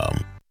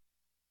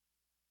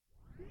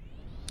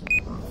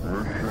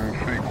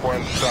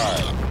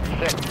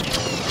6,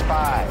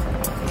 5,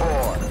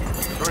 4,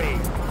 3, 2,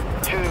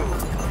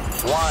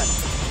 1,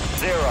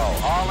 0.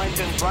 All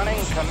engines running.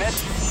 Commit.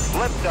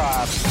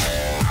 Liftoff.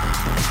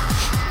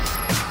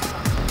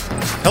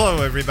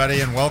 Hello, everybody,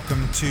 and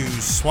welcome to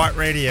SWAT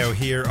Radio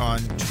here on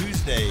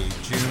Tuesday,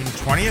 June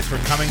 20th. We're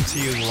coming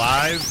to you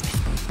live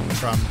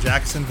from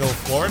Jacksonville,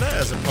 Florida,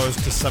 as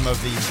opposed to some of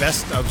the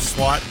best of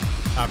SWAT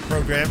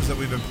programs that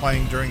we've been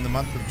playing during the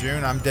month of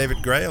June. I'm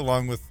David Gray,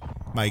 along with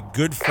my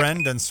good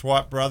friend and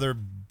SWAT brother,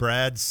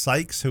 Brad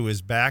Sykes, who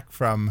is back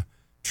from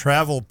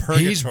travel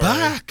purgatory. He's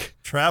back.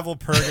 Travel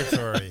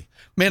purgatory.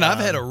 Man, I've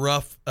had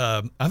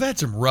I've had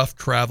some rough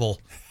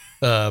travel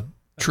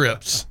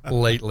trips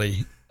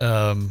lately.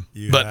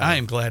 But I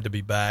am glad to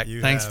be back.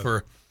 Thanks.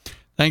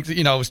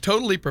 You know, I was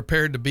totally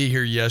prepared to be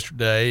here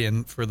yesterday,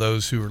 and for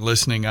those who are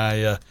listening,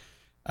 I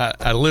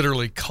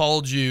literally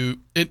called you.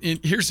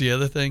 Here's the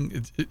other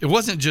thing: it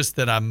wasn't just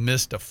that I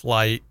missed a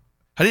flight.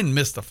 I didn't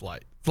miss the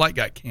flight. Flight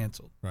got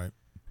canceled. Right.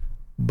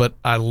 But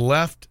I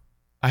left.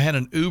 I had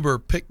an Uber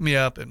pick me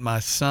up at my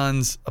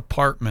son's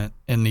apartment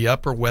in the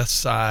Upper West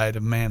Side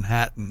of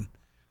Manhattan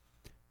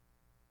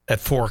at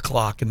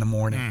 4:00 in the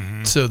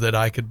morning, so that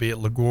I could be at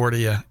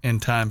LaGuardia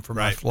in time for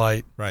my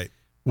flight. Right.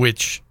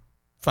 Which,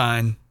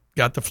 fine,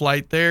 got the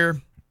flight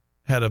there,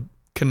 had a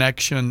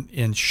connection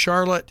in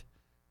Charlotte,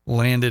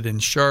 landed in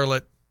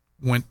Charlotte,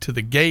 went to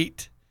the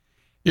gate.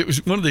 It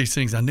was one of these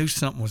things. I knew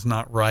something was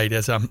not right.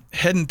 As I'm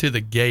heading to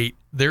the gate,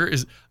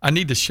 I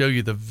need to show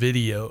you the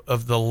video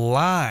of the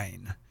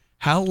line,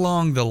 how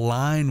long the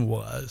line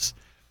was.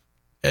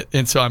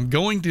 And so I'm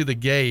going to the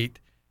gate,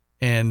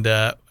 and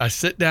I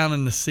sit down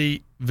in the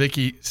seat.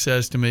 Vicky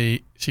says to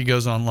me, she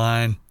goes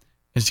online,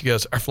 and she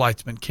goes, "Our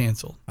flight's been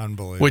canceled."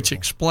 Unbelievable. Which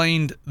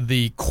explained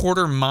the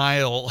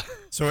quarter-mile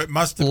so it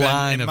must have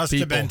line been, of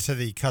people. been to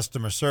the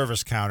customer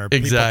service counter.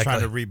 Exactly. People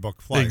trying to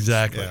rebook flights.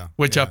 Exactly. Yeah.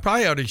 Which I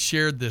probably already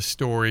shared this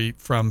story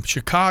from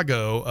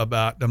Chicago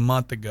about a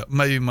month ago,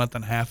 maybe a month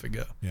and a half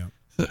ago. Yeah.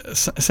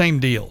 Same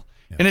deal.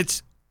 Yeah. And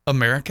it's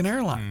American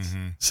Airlines.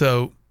 Mm-hmm.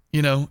 So,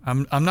 you know,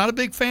 I'm not a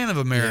big fan of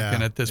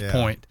American at this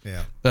point.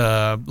 Yeah.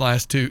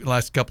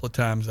 Last couple of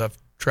times I've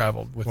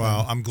traveled with them.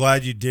 Well, I'm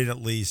glad you did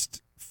at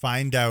least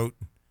find out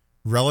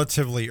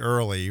relatively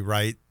early,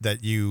 right,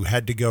 that you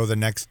had to go the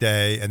next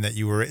day, and that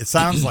you were, it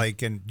sounds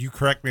like, and you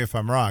correct me if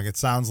I'm wrong, it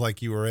sounds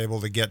like you were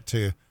able to get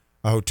to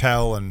a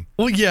hotel and,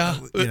 well, yeah,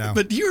 you know.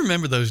 But do you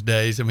remember those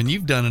days? I mean,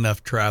 you've done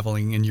enough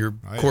traveling in your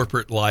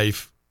corporate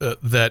life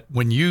that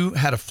when you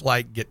had a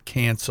flight get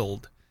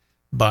canceled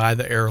by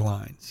the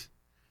airlines,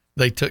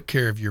 they took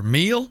care of your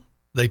meal.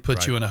 They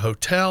put you in a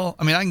hotel.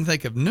 I mean, I can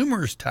think of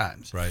numerous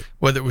times,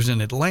 whether it was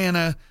in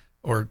Atlanta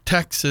or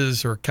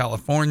Texas or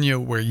California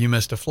where you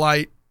missed a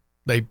flight,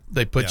 they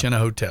put you in a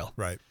hotel.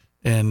 Right.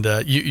 And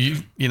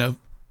you know,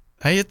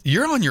 hey,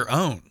 you're on your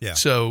own. Yeah.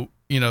 So,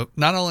 you know,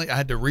 not only I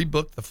had to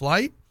rebook the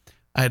flight,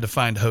 I had to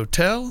find a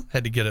hotel,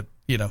 had to get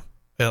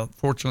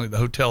fortunately the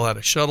hotel had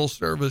a shuttle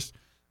service,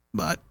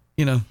 but,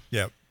 you know.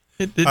 Yeah.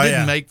 It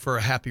didn't make for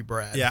a happy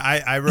Brad. Yeah,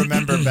 I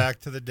remember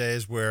back to the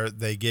days where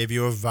they gave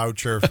you a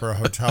voucher for a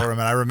hotel room.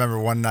 And I remember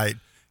one night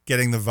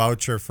getting the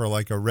voucher for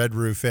like a Red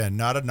Roof Inn,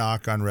 not a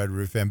knock on Red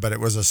Roof Inn, but it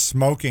was a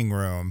smoking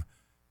room.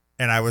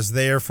 And I was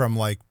there from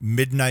like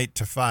midnight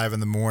to 5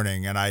 in the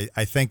morning. And I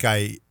think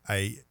I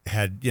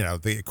had, you know,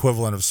 the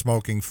equivalent of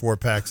smoking 4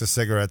 packs of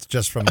cigarettes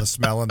just from the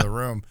smell in the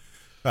room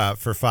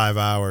for 5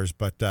 hours.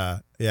 But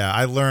yeah,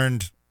 I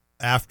learned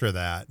after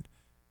that,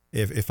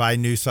 if I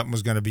knew something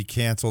was going to be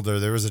canceled or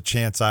there was a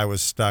chance I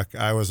was stuck,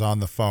 I was on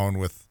the phone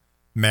with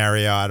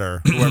Marriott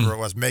or whoever it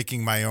was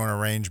making my own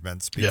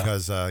arrangements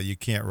because you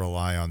can't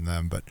rely on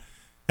them. But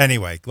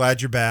anyway,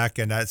 glad you're back.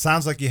 And it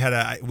sounds like you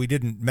had we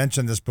didn't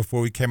mention this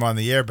before we came on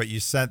the air, but you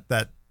sent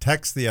that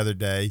text the other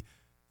day.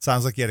 It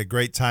sounds like you had a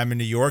great time in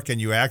New York,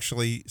 and you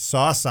actually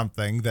saw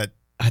something that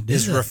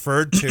is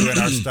referred to in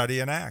our study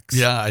in Acts.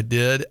 Yeah, I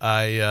did.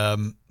 I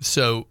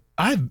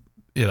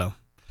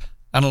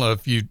don't know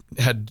if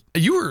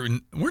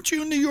weren't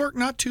you in New York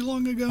not too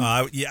long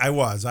ago? Yeah, I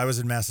was. I was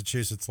in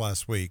Massachusetts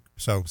last week.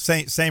 So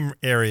same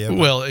area. But.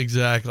 Well,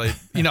 exactly.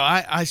 You know,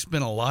 I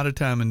spent a lot of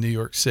time in New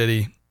York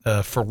City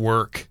for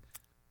work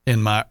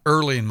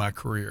early in my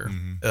career,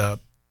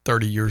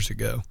 30 years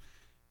ago.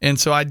 And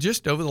so I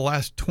just, over the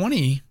last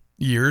 20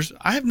 years,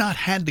 I have not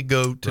had to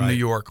go to New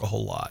York a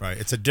whole lot. Right.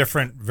 It's a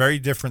very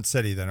different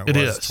city than it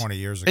was 20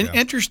 years ago. And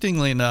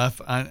interestingly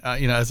enough, I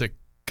you know, as a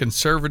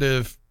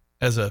conservative,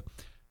 as a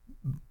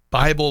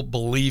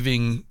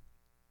Bible-believing,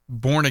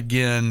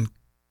 born-again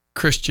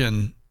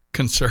Christian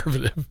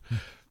conservative,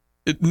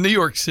 New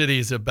York City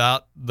is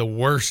about the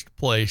worst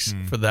place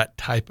for that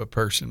type of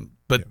person.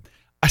 But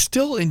I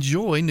still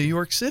enjoy New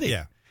York City.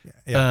 Yeah.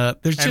 Yeah.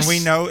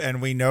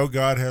 We know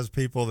God has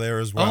people there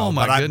as well. Oh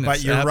my goodness!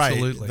 But you're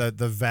absolutely. right.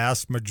 The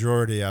vast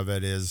majority of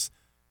it is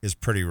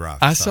pretty rough.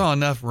 I saw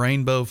enough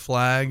rainbow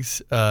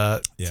flags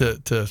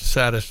to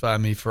satisfy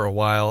me for a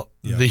while.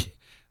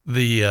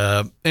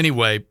 Yeah.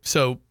 Anyway,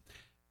 so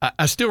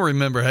I still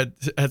remember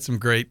had some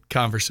great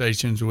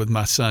conversations with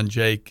my son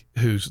Jake,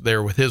 who's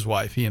there with his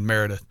wife, he and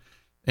Meredith,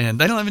 and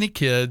they don't have any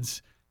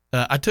kids.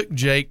 I took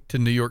Jake to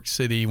New York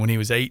City when he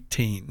was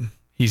 18.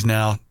 He's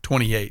now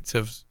 28, so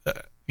it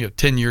was,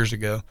 10 years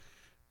ago,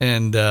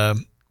 and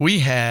we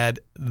had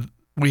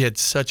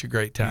such a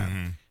great time.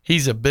 Mm-hmm.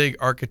 He's a big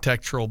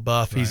architectural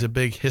buff. Right. He's a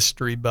big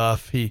history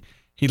buff. He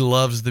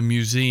loves the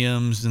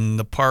museums and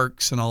the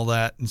parks and all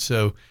that. And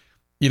so,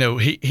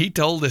 he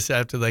told us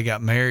after they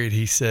got married,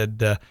 he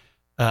said,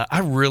 I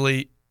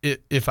really,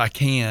 if I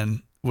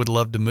can, would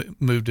love to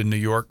move to New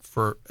York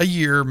for a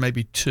year,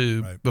 maybe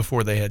two, right,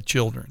 before they had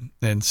children.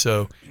 And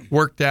so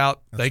worked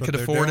out. They could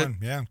afford it.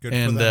 Yeah, good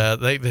and for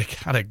them. They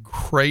got a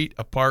great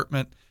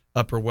apartment,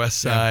 Upper West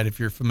Side. Yeah. If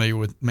you're familiar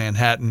with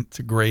Manhattan, it's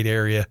a great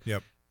area.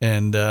 Yep.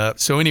 And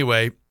so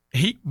anyway,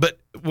 but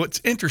what's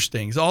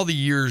interesting is all the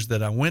years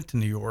that I went to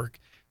New York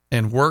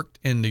and worked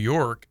in New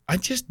York, I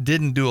just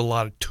didn't do a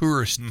lot of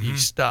touristy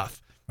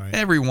stuff. Right.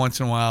 Every once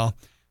in a while.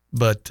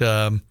 But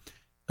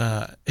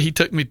he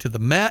took me to the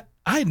Met.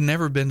 I had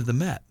never been to the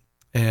Met,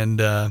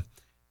 and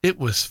it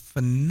was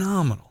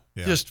phenomenal,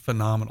 just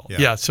phenomenal.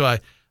 Yeah. So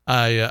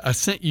I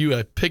sent you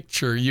a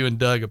picture, you and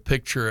Doug, a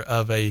picture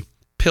of a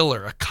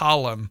pillar, a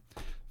column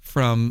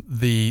from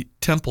the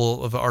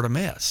Temple of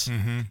Artemis,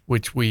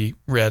 which we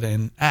read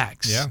in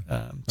Acts.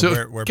 Yeah.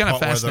 So where kind of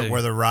fascinating.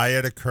 Where the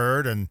riot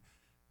occurred, and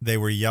they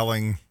were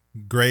yelling,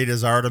 "Great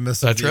is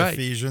Artemis of the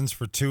Ephesians"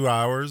 for 2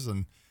 hours,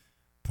 and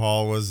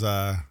Paul was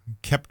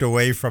kept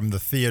away from the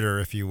theater,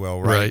 if you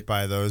will, right,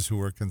 by those who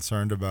were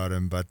concerned about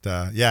him. But,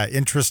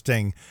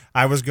 interesting.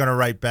 I was going to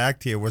write back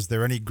to you. Was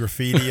there any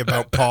graffiti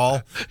about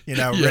Paul,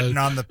 written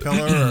on the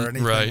pillar or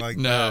anything like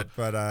that?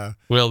 But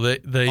well,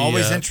 they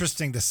always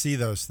interesting to see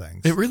those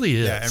things. It really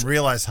is. Yeah, and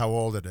realize how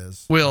old it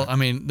is. Well, I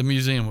mean, the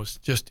museum was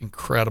just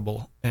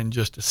incredible. And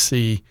just to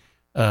see,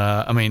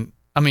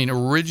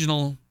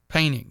 original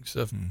paintings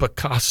of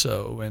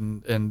Picasso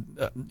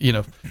and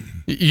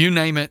you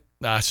name it,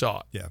 I saw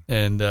it. Yeah.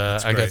 And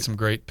I got some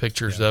great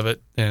pictures of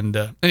it. And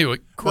anyway,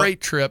 great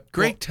trip,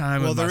 great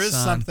time with my son. Well, there is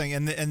something,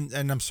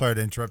 and I'm sorry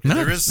to interrupt you. No,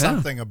 there is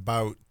something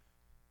about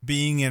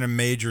being in a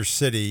major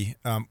city.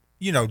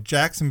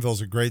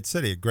 Jacksonville's a great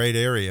city, a great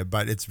area,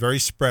 but it's very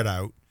spread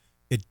out.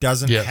 It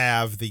doesn't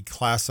have the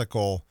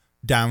classical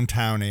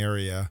downtown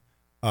area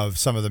of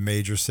some of the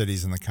major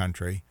cities in the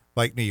country,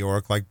 like New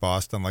York, like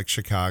Boston, like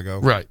Chicago,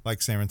 right,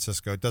 like San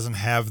Francisco. It doesn't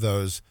have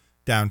those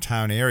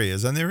downtown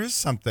areas. And there is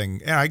something,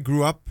 and I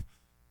grew up,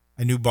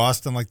 I knew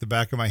Boston like the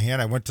back of my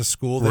hand. I went to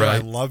school there. Right.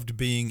 I loved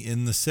being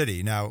in the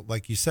city. Now,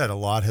 like you said, a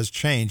lot has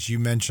changed. You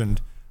mentioned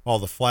all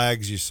the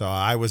flags you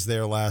saw. I was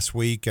there last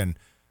week and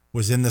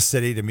was in the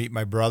city to meet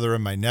my brother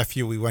and my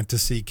nephew. We went to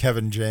see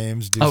Kevin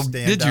James do stand-up.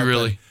 Did you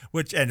really?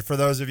 And for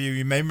those of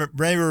you may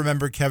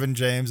remember Kevin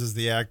James as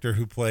the actor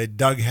who played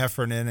Doug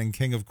Heffernan in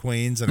King of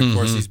Queens. And, of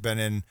course, he's been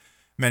in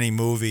many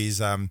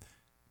movies.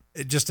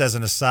 Just as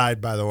an aside,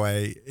 by the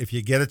way, if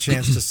you get a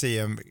chance to see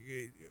him,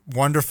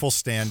 wonderful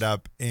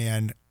stand-up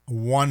and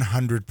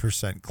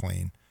 100%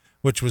 clean,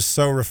 which was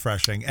so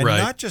refreshing. And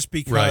not just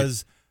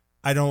because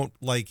I don't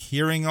like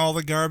hearing all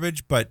the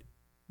garbage, but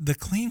the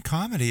clean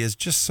comedy is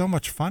just so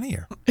much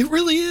funnier. It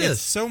really is.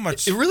 It's so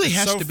much. It really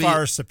has so to be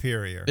far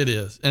superior. It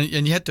is, and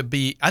you have to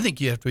be. I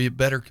think you have to be a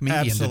better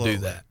comedian to do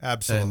that.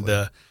 Absolutely.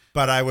 And,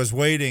 but I was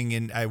waiting,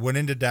 and I went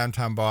into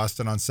downtown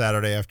Boston on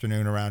Saturday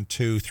afternoon around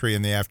 2, 3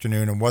 in the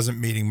afternoon, and wasn't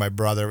meeting my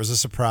brother. It was a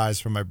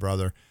surprise for my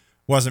brother.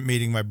 Wasn't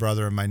meeting my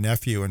brother and my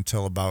nephew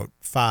until about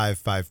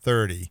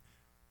 5:30,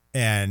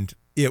 and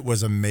it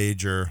was a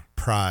major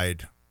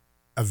Pride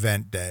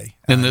event day.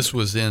 And this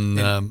was in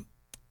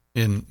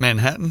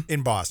Manhattan?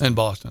 In Boston. In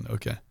Boston,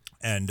 okay.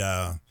 And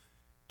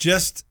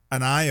just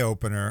an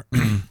eye-opener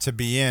to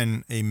be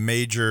in a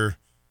major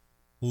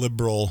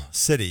liberal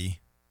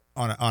city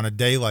on a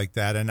day like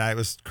that. And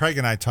Craig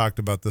and I talked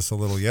about this a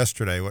little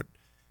yesterday.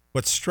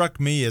 What struck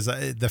me is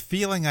the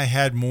feeling I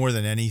had more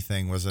than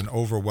anything was an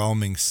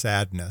overwhelming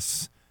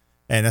sadness,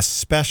 and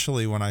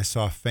especially when I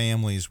saw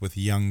families with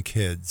young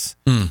kids,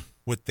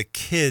 with the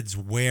kids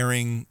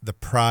wearing the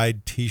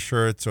Pride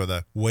T-shirts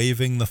or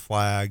waving the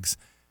flags.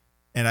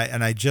 And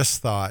I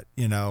just thought,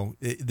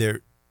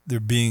 they're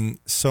being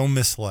so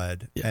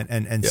misled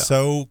and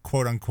so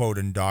quote unquote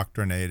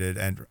indoctrinated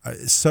and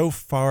so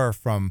far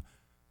from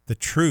the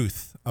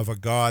truth of a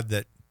God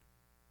that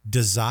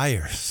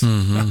desires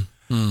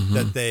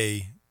that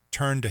they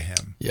turn to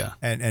Him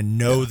and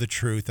know the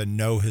truth and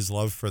know His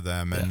love for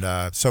them.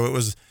 And so it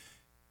was,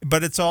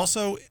 but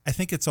I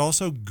think it's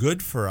also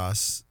good for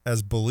us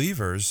as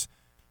believers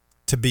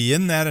to be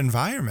in that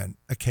environment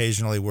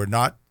occasionally. We're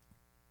not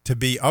to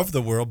be of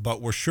the world,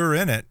 but we're sure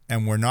in it,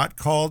 and we're not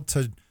called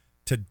to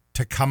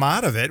come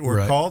out of it.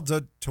 We're called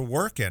to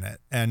work in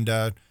it, and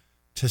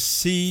to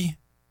see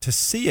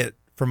it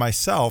for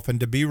myself, and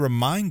to be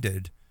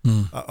reminded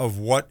of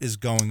what is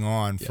going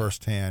on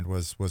firsthand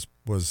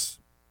was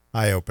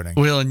eye-opening.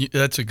 Well, and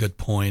that's a good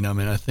point. I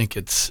mean, I think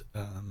it's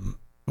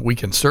we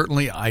can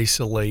certainly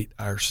isolate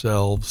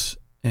ourselves,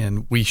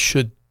 and we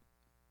should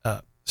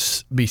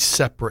be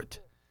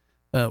separate.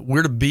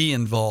 We're to be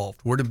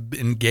involved. We're to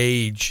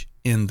engage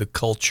in the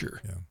culture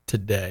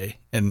today.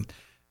 And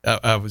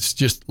I was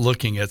just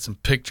looking at some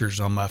pictures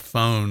on my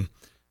phone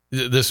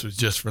this was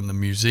just from the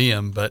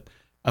museum, but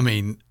I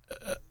mean,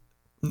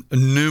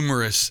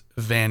 numerous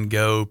Van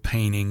Gogh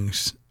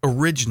paintings,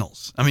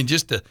 originals. I mean,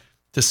 just to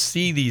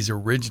see these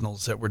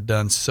originals that were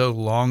done so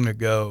long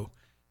ago,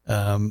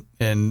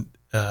 and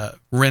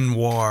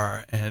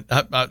Renoir, and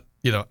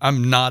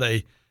I'm not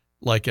I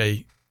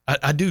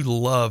do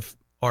love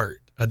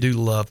art. I do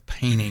love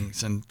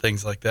paintings and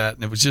things like that,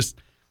 and it was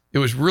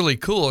really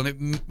cool.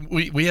 And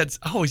I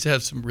always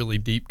have some really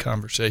deep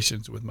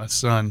conversations with my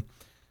son,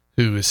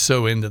 who is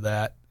so into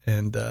that,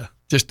 and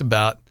just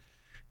about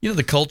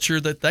the culture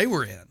that they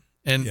were in.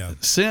 And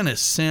sin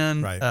is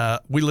sin. Right.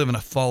 We live in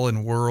a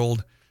fallen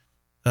world.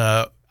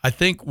 I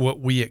think what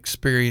we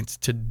experience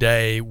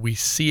today, we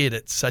see it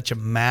at such a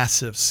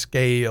massive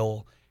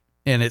scale,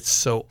 and it's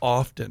so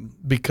often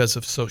because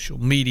of social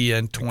media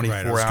and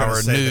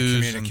 24-hour news,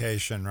 the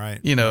communication,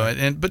 right?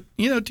 But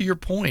to your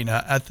point,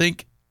 I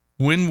think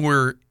when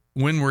we're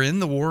in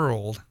the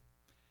world,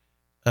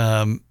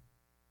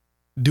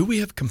 do we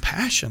have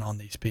compassion on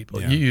these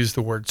people? Yeah. You use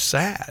the word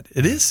sad.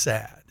 It is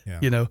sad,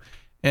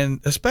 and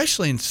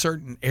especially in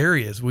certain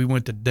areas. We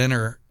went to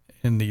dinner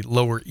in the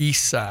Lower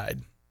East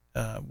Side,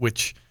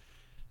 which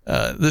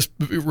this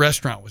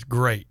restaurant was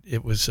great.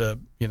 It was,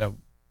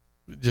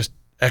 just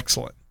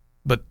excellent.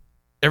 But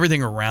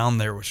everything around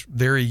there was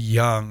very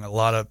young.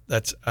 I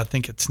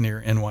think it's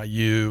near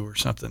NYU or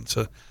something.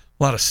 So a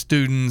lot of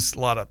students, a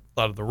lot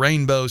of the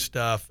rainbow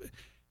stuff.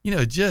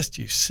 You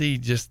see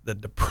just the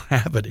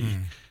depravity.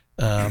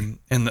 And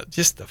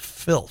just the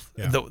filth,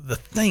 the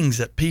things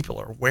that people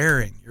are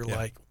wearing. You're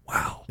like,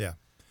 wow. Yeah.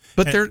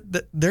 But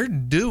they're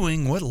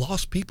doing what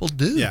lost people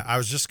do. Yeah, I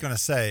was just going to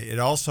say, it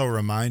also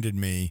reminded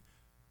me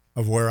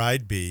of where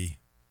I'd be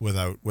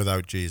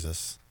without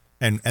Jesus,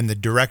 and the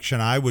direction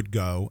I would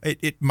go.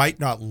 It might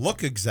not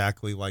look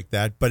exactly like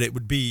that, but it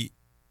would be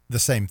the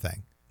same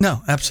thing.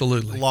 No,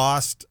 absolutely.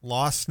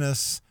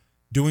 Lostness,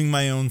 doing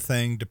my own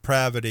thing,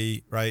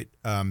 depravity, right?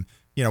 When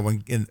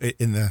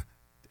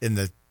in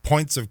the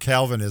points of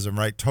Calvinism,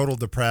 right? Total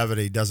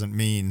depravity doesn't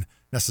mean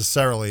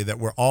necessarily that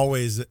we're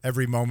always,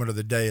 every moment of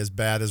the day, as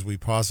bad as we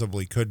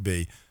possibly could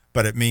be,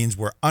 but it means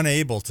we're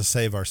unable to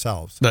save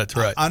ourselves. That's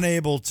right.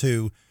 Unable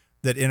to,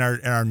 that in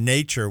our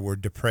nature we're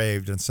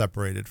depraved and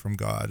separated from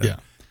God. Yeah.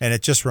 And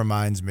it just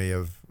reminds me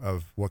of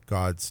what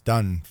God's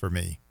done for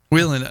me.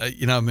 Well,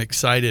 and I'm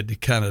excited to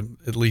kind of,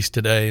 at least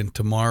today and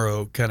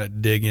tomorrow, kind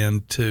of dig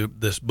into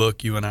this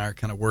book you and I are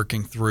kind of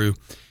working through.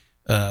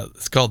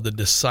 It's called The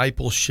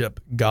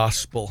Discipleship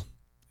Gospel.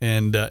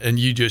 And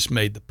you just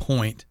made the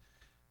point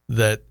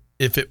that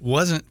if it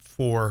wasn't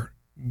for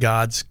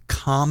God's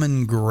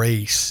common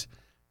grace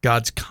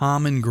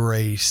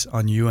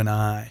on you and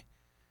I,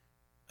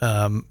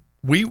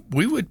 we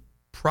would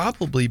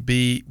probably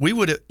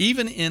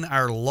even in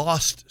our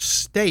lost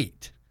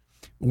state,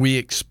 we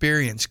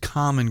experience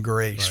common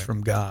grace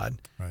from God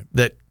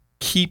that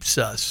keeps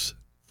us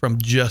from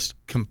just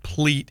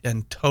complete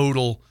and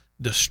total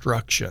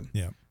destruction.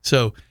 Yeah.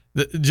 So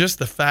just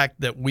the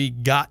fact that we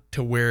got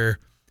to where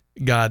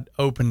God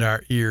opened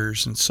our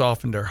ears and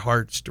softened our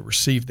hearts to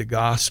receive the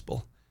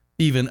gospel,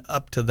 even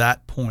up to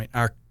that point,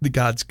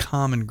 God's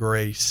common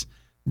grace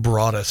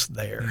brought us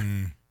there.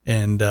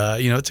 And,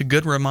 it's a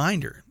good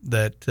reminder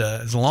that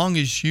as long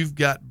as you've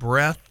got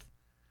breath,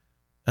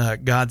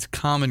 God's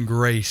common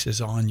grace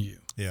is on you.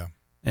 Yeah.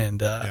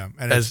 And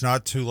it's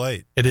not too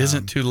late. It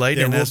isn't too late.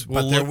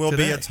 But there will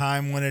be a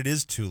time when it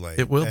is too late.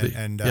 It will be.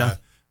 And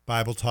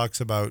Bible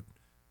talks about,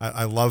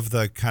 I love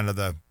the kind of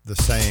the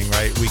saying,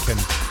 right?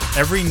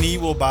 Every knee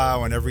will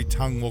bow and every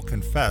tongue will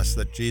confess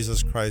that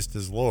Jesus Christ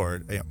is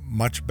Lord.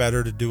 Much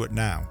better to do it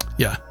now.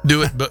 Yeah.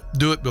 Do it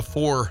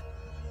before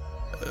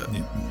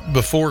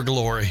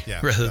glory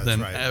rather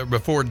than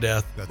before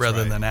death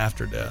rather than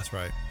after death. That's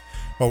right.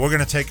 Well, we're going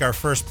to take our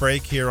first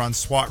break here on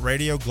SWAT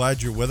Radio.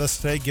 Glad you're with us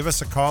today. Give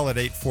us a call at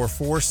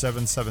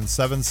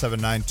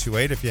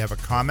 844-777-7928 if you have a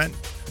comment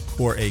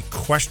or a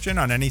question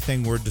on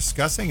anything we're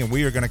discussing. And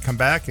we are going to come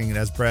back and,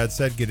 as Brad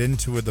said, get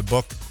into the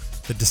book,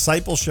 The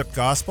Discipleship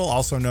Gospel,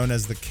 also known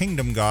as the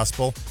Kingdom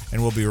Gospel.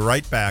 And we'll be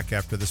right back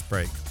after this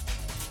break.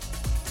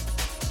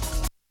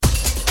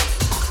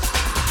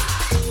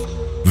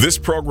 This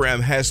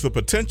program has the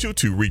potential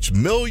to reach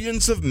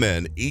millions of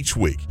men each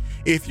week.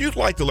 If you'd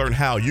like to learn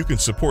how you can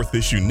support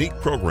this unique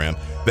program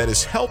that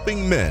is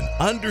helping men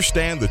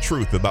understand the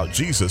truth about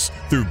Jesus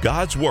through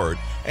God's Word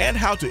and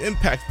how to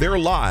impact their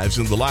lives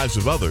and the lives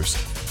of others,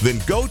 then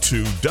go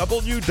to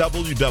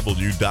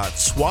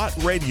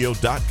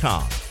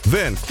www.swatradio.com.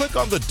 Then click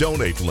on the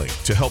donate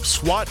link to help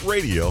SWAT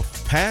Radio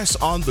pass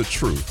on the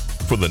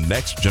truth for the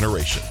next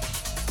generation.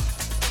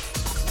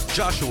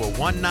 Joshua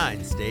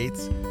 1:9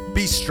 states,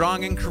 "Be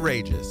strong and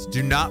courageous.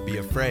 Do not be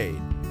afraid.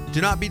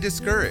 Do not be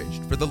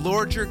discouraged, for the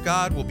Lord your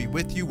God will be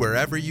with you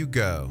wherever you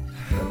go."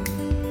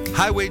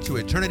 Highway to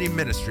Eternity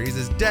Ministries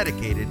is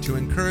dedicated to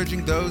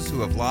encouraging those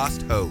who have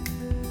lost hope.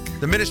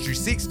 The ministry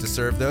seeks to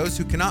serve those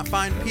who cannot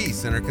find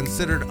peace and are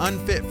considered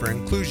unfit for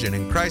inclusion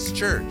in Christ's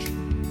church.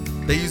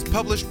 They use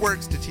published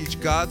works to teach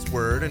God's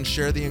Word and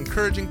share the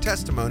encouraging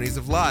testimonies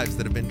of lives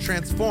that have been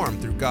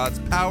transformed through God's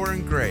power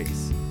and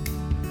grace.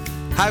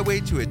 Highway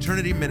to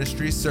Eternity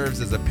Ministry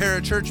serves as a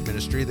parachurch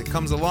ministry that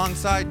comes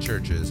alongside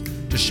churches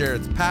to share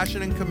its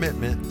passion and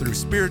commitment through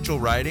spiritual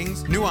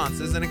writings,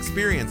 nuances, and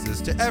experiences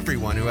to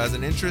everyone who has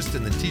an interest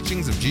in the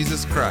teachings of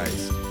Jesus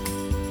Christ.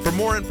 For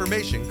more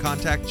information,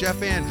 contact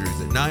Jeff Andrews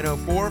at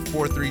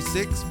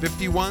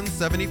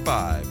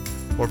 904-436-5175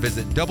 or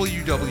visit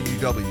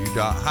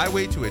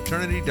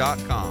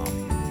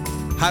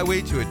www.highwaytoeternity.com.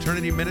 Highway to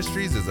Eternity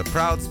Ministries is a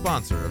proud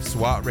sponsor of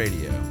SWAT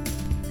Radio.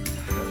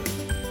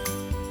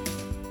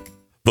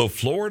 The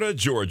Florida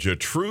Georgia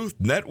Truth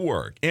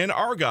Network in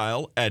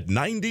Argyle at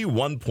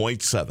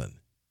 91.7.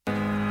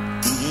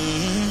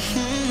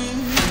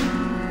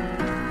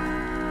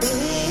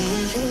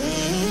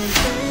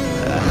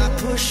 I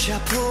push, I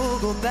pull,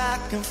 go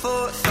back and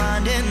forth,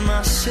 finding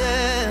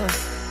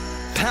myself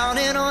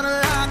pounding on a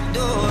locked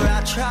door.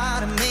 I try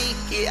to make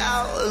it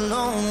out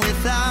alone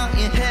without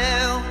your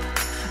help,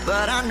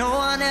 but I know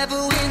I'll never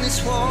win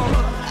this war.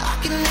 I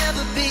can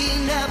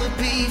never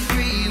be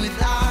free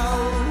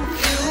without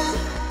you.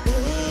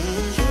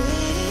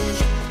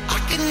 I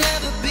can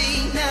never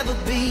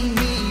be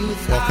me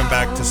without. Welcome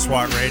back to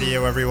SWAT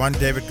Radio, everyone.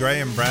 David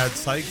Gray and Brad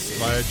Sykes.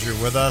 Glad you're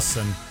with us.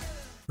 And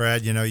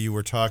Brad, you know, you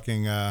were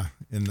talking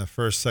in the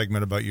first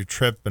segment about your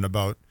trip and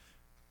about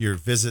your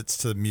visits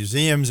to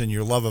museums and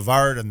your love of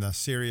art and the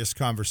serious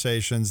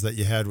conversations that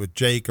you had with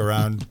Jake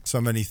around so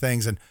many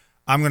things. And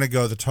I'm going to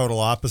go the total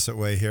opposite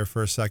way here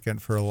for a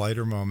second for a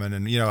lighter moment.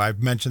 And, you know,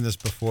 I've mentioned this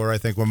before. I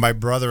think when my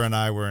brother and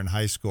I were in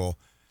high school,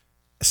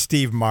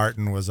 Steve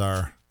Martin was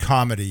our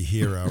comedy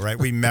hero, right?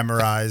 We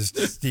memorized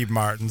Steve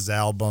Martin's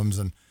albums,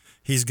 and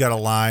he's got a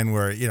line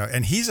where, you know,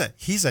 and he's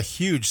a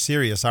huge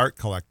serious art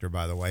collector,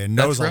 by the way, and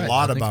knows a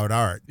lot about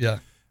art. Yeah.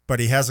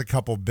 But he has a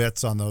couple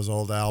bits on those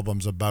old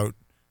albums about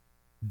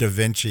Da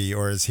Vinci,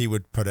 or as he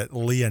would put it,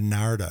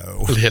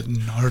 Leonardo.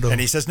 Leonardo. And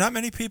he says, not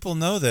many people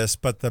know this,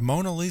 but the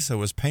Mona Lisa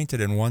was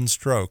painted in one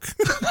stroke.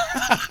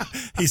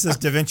 He says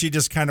Da Vinci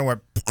just kind of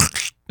went,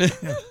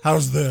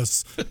 how's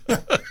this?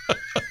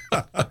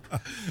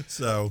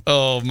 So,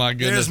 oh my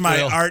goodness! There's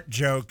my art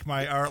joke,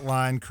 my art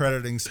line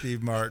crediting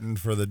Steve Martin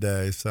for the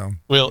day. So,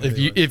 well,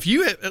 anyway. if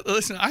you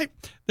listen,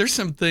 there's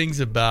some things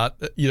about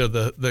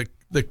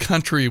the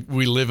country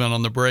we live in.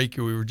 On the break,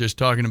 we were just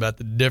talking about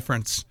the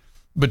difference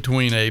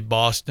between a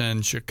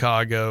Boston,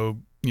 Chicago,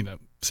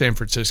 San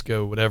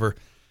Francisco, whatever.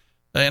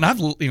 And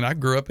I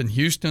grew up in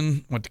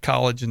Houston, went to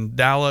college in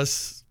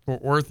Dallas,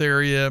 Fort Worth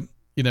area.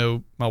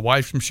 My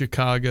wife's from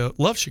Chicago.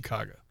 Love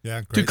Chicago.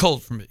 Yeah, great. Too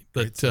cold for me,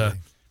 but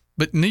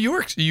New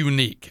York's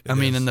unique. I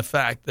mean, in the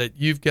fact that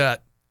you've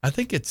got, I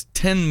think it's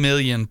 10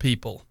 million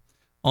people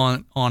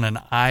on an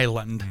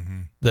island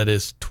that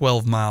is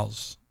 12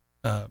 miles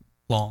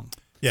long.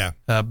 Yeah.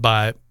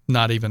 By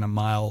not even a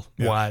mile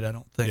wide, I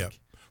don't think. Yeah.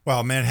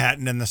 Well,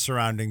 Manhattan and the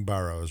surrounding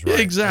boroughs, right?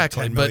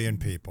 Exactly. 10 million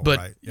people,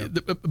 right?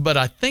 Yep. But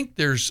I think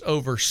there's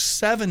over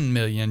 7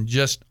 million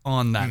just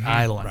on that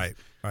island.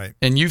 Right.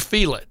 And you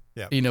feel it.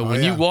 Yep.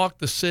 When you walk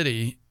the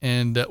city,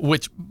 and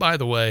which, by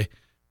the way,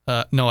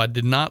 no, I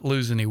did not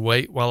lose any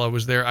weight while I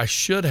was there. I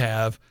should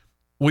have.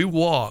 We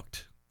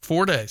walked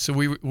 4 days. So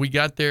we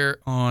got there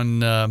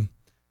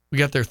we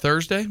got there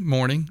Thursday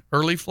morning,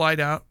 early flight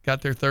out,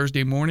 got there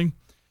Thursday morning,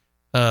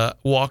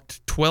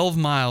 walked 12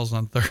 miles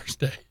on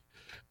Thursday,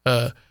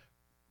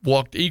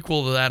 walked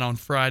equal to that on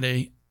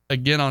Friday,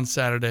 again on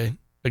Saturday,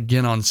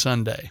 again on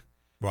Sunday.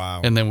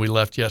 Wow. And then we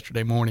left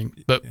yesterday morning.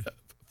 But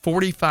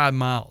 45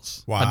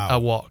 miles I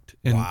walked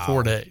in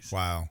 4 days.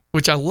 Wow.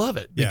 Which I love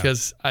it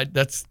because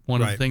that's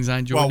one of the things I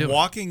enjoy doing. Well,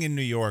 walking in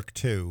New York,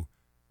 too,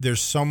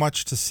 there's so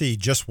much to see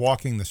just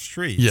walking the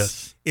streets.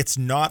 Yes. It's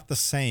not the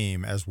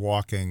same as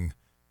walking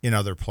in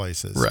other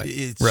places. Right.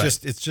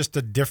 It's just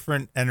a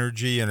different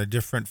energy and a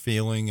different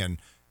feeling. And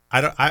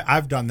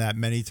I've done that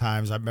many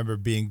times. I remember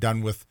being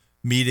done with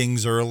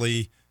meetings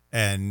early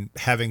and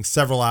having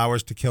several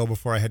hours to kill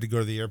before I had to go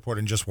to the airport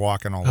and just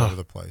walking all over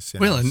the place.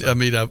 I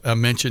mean, I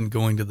mentioned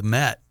going to the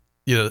Met.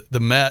 The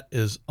Met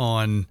is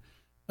on,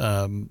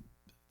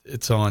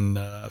 it's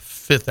on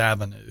Fifth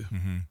Avenue,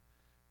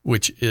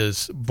 which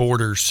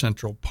borders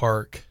Central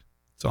Park.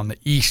 It's on the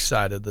east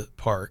side of the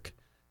park.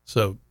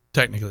 So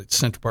technically it's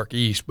Central Park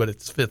East, but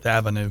it's Fifth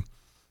Avenue.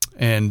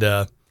 And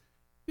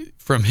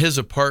from his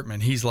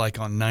apartment, he's like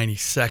on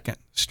 92nd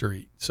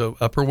Street. So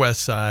Upper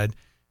West Side.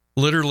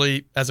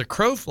 Literally, as a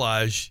crow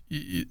flies,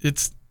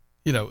 it's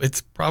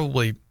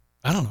probably,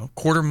 I don't know,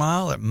 quarter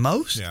mile at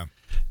most. Yeah.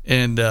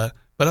 And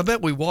but I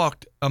bet we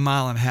walked a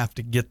mile and a half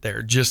to get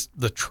there. Just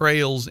the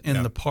trails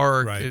in the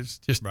park is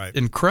just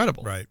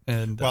incredible. Right.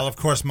 And well, of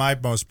course, my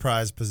most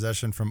prized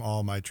possession from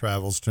all my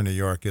travels to New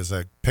York is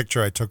a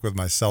picture I took with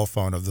my cell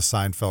phone of the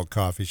Seinfeld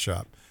coffee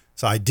shop.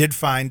 So I did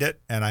find it,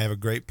 and I have a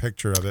great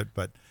picture of it.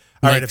 But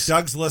all right, if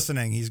Doug's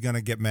listening, he's going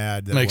to get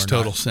mad that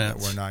that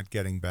we're not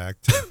getting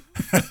back to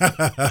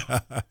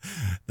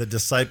the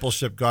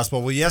discipleship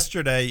gospel. Well,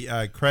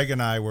 yesterday, Craig and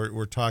I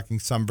were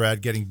talking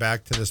Brad, getting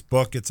back to this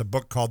book. It's a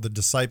book called The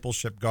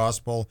Discipleship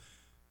Gospel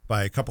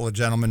by a couple of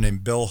gentlemen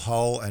named Bill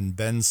Hull and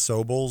Ben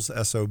Sobels,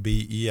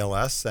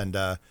 Sobels, and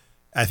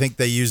I think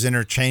they use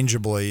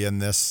interchangeably in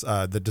this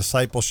the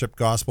discipleship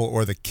gospel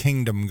or the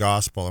kingdom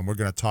gospel, and we're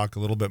going to talk a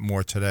little bit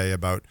more today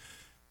about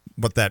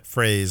what that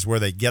phrase, where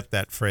they get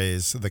that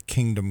phrase, the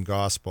kingdom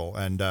gospel.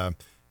 And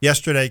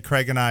yesterday,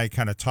 Craig and I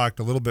kind of talked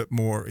a little bit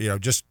more,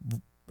 just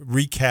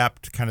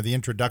recapped kind of the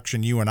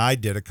introduction you and I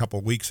did a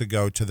couple weeks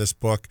ago to this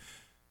book,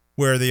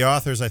 where the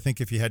authors, I think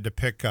if you had to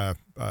pick a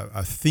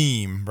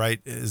theme, right,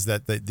 is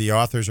that the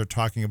authors are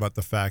talking about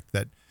the fact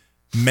that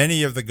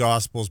many of the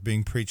gospels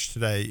being preached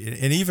today,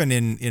 and even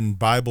in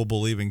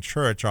Bible-believing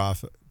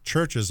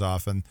churches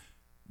often,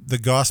 the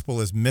gospel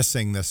is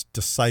missing this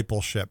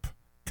discipleship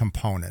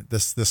component,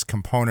 this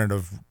component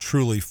of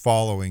truly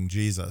following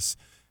Jesus.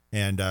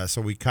 And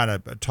so we kind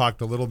of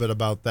talked a little bit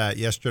about that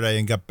yesterday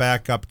and got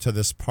back up to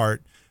this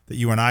part that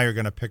you and I are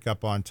going to pick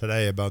up on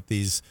today about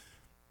these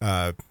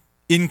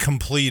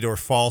incomplete or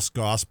false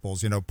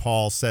gospels.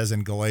 Paul says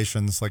in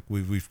Galatians, like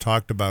we've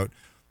talked about,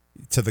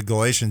 to the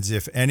Galatians,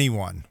 if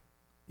anyone,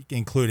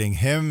 including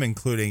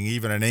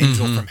even an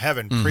angel from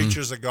heaven,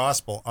 preaches a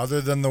gospel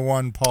other than the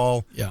one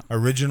Paul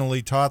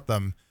originally taught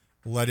them,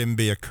 let him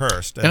be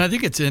accursed. And I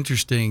think it's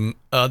interesting,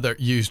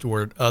 used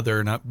word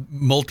other, not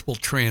multiple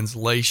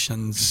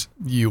translations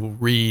you'll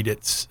read.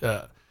 It's,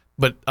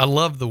 but I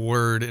love the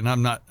word, and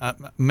I'm not,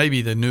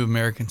 maybe the New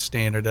American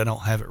Standard, I don't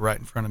have it right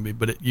in front of me,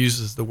 but it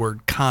uses the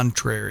word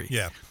contrary.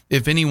 Yeah.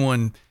 If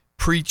anyone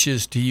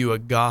preaches to you a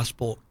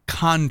gospel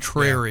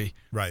contrary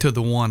to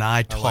the one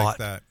I taught, I like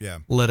that. Yeah.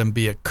 Let him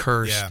be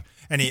accursed. Yeah.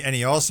 And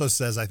he also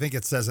says, I think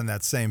it says in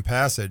that same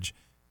passage,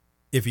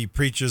 if he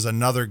preaches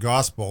another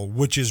gospel,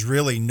 which is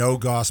really no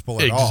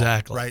gospel at all.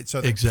 Exactly. Right?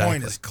 So the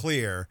point is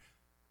clear.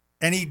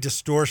 Any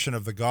distortion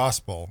of the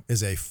gospel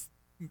is a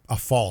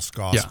false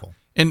gospel. Yeah.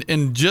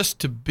 And just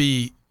to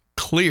be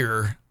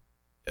clear,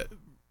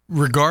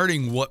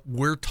 regarding what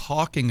we're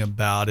talking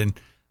about, and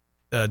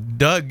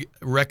Doug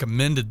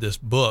recommended this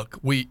book.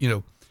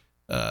 You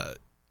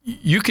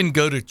can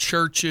go to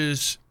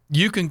churches,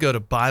 you can go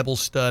to Bible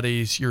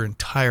studies your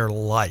entire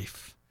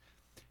life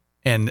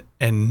and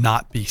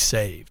not be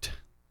saved.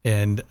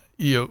 And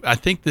I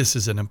think this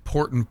is an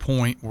important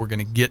point we're going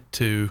to get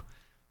to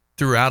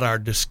throughout our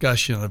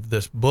discussion of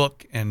this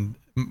book and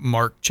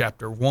Mark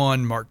chapter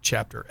 1, Mark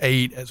chapter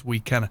 8, as we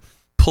kind of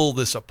pull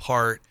this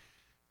apart,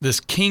 this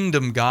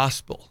kingdom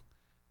gospel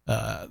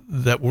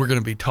that we're going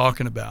to be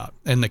talking about,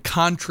 and the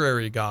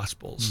contrary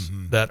gospels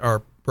that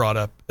are brought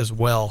up as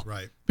well,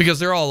 right? Because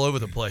they're all over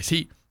the place.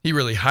 He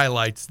really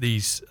highlights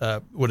these,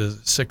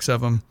 6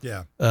 of them?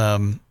 Yeah.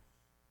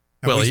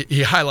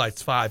 He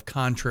highlights 5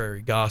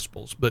 contrary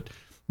gospels, but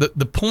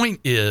the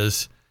point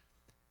is,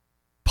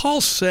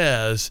 Paul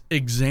says,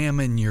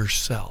 examine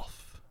yourself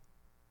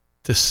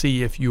to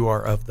see if you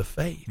are of the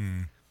faith.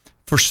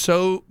 For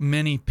so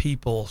many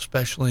people,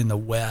 especially in the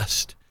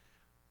West,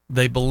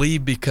 they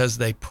believe because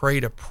they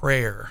prayed a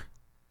prayer,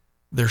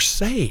 they're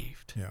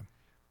saved. Yeah.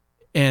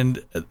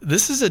 And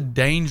this is a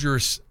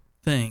dangerous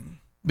thing,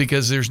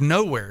 because there's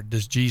nowhere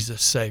does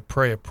Jesus say,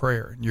 pray a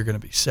prayer and you're going to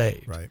be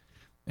saved. Right.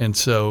 And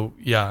so,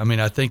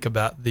 I think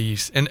about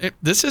these, and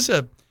this is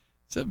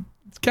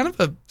it's kind of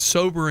a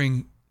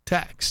sobering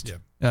text. Yeah.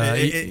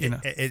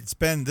 It's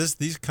been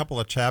these couple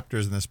of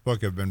chapters in this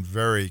book have been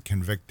very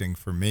convicting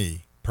for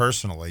me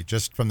personally,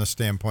 just from the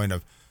standpoint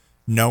of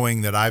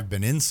knowing that I've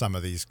been in some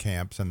of these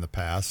camps in the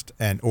past,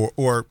 and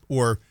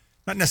or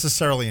not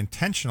necessarily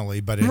intentionally,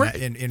 but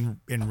in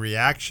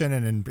reaction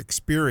and in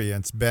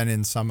experience, been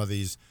in some of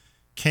these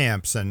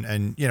camps,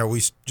 and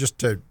we just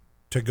to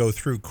go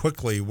through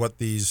quickly what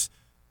these.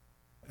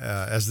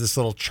 As this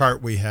little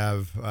chart we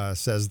have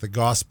says, the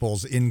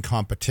gospels in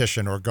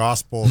competition, or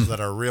gospels that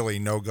are really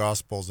no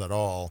gospels at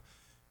all.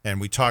 And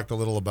we talked a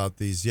little about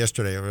these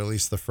yesterday, or at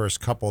least the first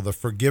couple, the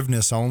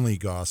forgiveness-only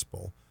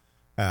gospel.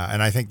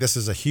 And I think this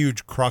is a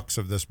huge crux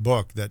of this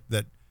book,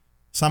 that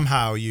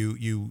somehow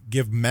you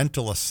give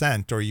mental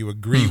assent, or you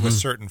agree with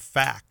certain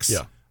facts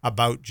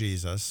about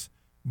Jesus,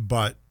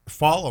 but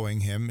following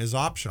him is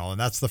optional.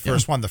 And that's the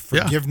first one, the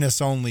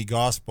forgiveness-only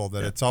gospel,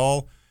 that it's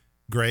all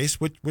grace,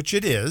 which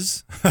it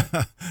is,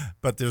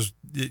 but there's,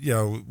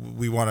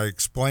 we want to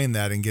explain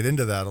that and get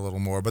into that a little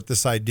more. But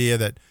this idea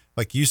that,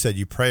 like you said,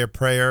 you pray a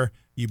prayer,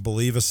 you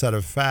believe a set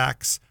of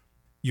facts,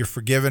 you're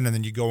forgiven, and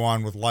then you go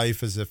on with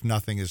life as if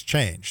nothing has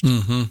changed.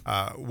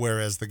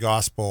 Whereas the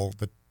gospel,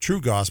 the true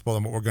gospel,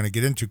 and what we're going to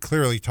get into,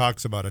 clearly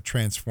talks about a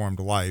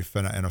transformed life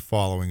and a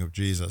following of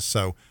Jesus.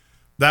 So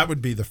that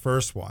would be the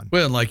first one.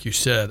 Well, and like you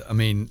said,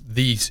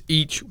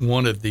 each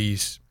one of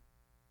these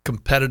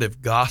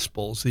competitive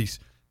gospels, these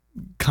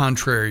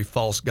contrary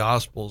false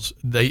gospels,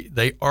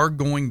 they are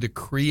going to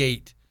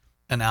create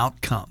an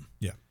outcome.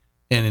 Yeah.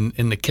 And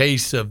in the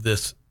case of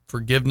this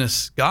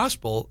forgiveness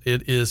gospel,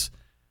 it is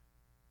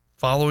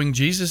following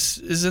Jesus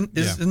is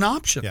an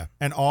option. Yeah.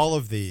 And all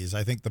of these,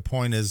 I think the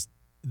point is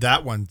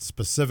that one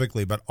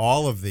specifically, but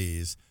all of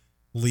these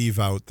leave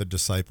out the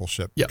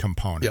discipleship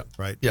component,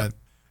 right? Yeah.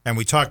 And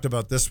we talked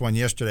about this one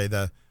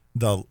yesterday,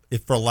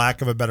 if for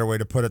lack of a better way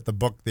to put it, the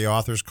book, the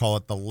authors call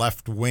it the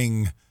left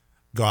wing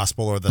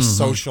gospel or the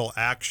social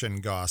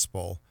action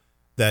gospel,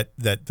 that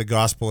the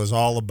gospel is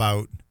all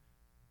about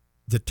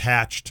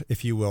detached,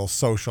 if you will,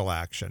 social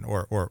action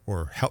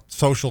or help,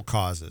 social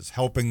causes,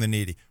 helping the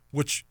needy,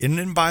 which in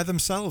and by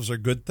themselves are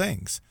good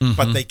things,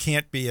 but they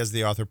can't be, as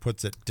the author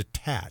puts it,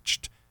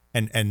 detached,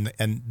 and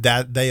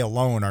that they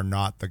alone are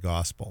not the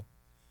gospel.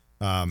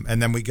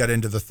 And then we got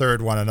into the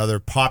third one, another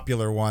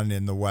popular one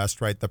in the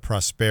West, right? The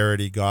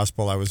prosperity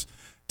gospel. I was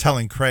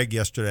telling Craig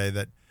yesterday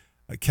that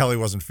Kelly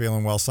wasn't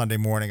feeling well Sunday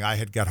morning. I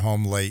had got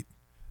home late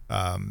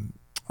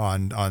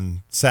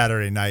on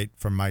Saturday night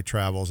from my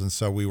travels, and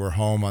so we were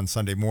home on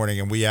Sunday morning,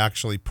 and we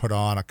actually put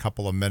on a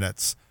couple of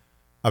minutes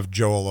of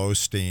Joel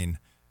Osteen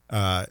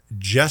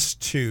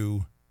just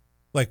to,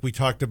 like we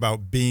talked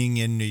about being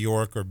in New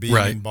York or being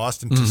in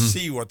Boston to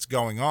see what's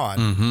going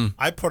on.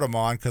 I put them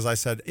on because I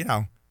said,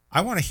 I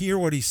want to hear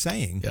what he's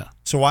saying,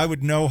 so I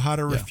would know how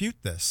to refute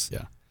this.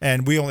 Yeah.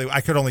 And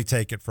I could only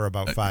take it for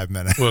about 5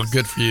 minutes. Well,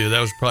 good for you.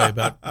 That was probably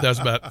about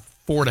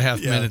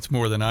 4.5 minutes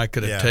more than I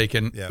could have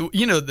taken. Yeah.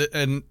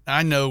 And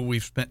I know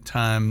we've spent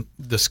time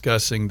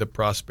discussing the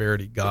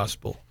prosperity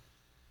gospel.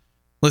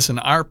 Listen,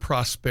 our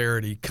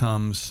prosperity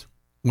comes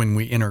when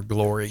we enter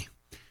glory,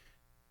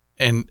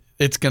 and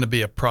it's going to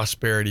be a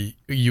prosperity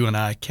you and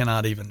I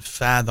cannot even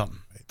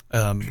fathom.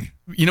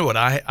 You know what?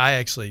 I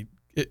actually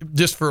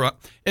just for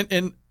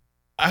and.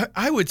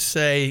 I would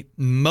say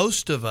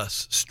most of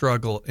us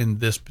struggle in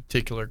this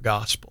particular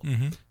gospel,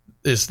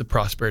 is the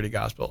prosperity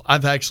gospel.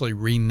 I've actually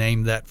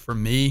renamed that for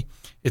me.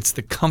 It's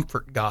the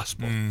comfort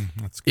gospel.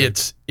 That's good.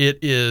 It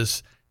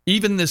is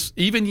even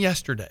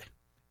yesterday,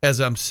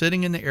 as I'm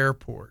sitting in the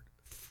airport,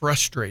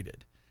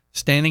 frustrated,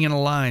 standing in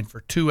a line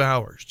for 2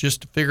 hours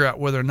just to figure out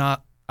whether or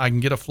not I can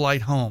get a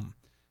flight home,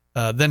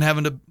 then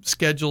having to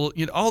schedule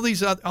all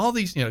these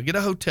get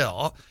a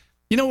hotel.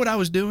 You know what I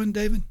was doing,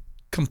 David?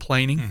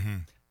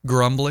 Complaining.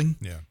 Grumbling,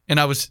 and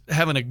I was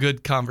having a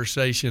good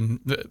conversation.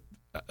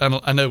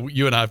 I know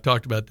you and I have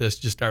talked about this,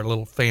 just our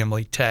little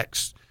family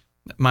text.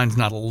 Mine's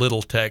not a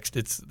little text;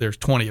 there's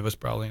 20 of us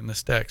probably in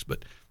this text,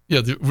 but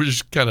we're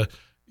just kind of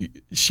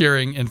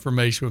sharing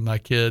information with my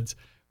kids,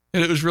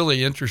 and it was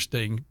really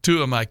interesting.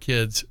 2 of my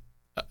kids,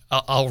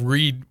 I'll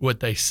read what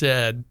they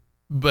said,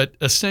 but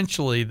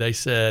essentially they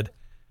said,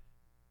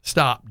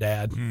 "Stop,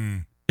 Dad."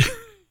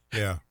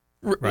 Yeah.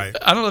 Right.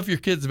 I don't know if your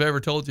kids have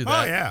ever told you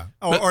that. Oh yeah.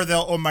 Or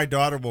my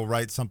daughter will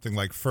write something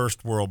like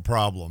 "first world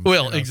problems."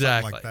 Well,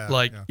 exactly.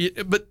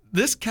 But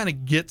this kind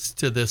of gets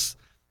to this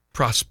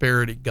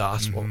prosperity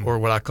gospel, or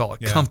what I call a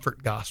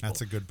comfort gospel.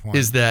 That's a good point.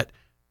 Is that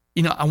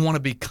I want to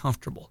be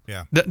comfortable.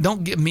 Yeah.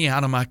 Don't get me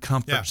out of my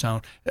comfort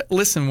zone.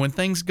 Listen, when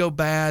things go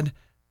bad,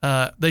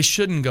 they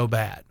shouldn't go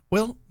bad.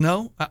 Well,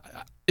 no,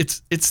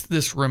 it's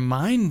this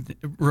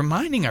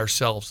reminding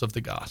ourselves of the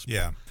gospel.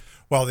 Yeah.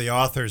 Well, the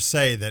authors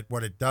say that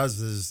what it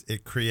does is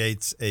it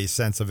creates a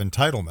sense of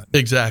entitlement.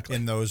 Exactly.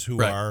 In those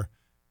who are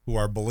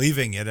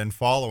believing it and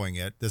following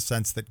it, the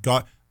sense that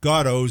God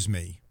owes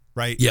me,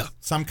 right? Yeah.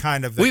 Some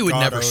kind of we would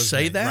God never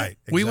say me. that. Right,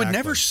 exactly. We would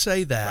never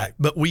say that. Right.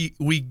 But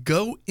we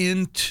go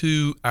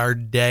into our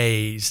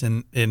days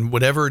and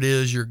whatever it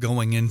is you're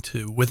going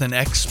into with an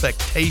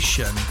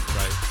expectation,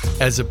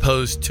 as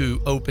opposed to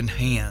open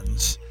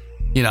hands.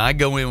 I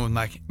go in with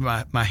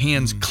my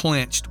hands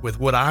clenched with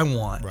what I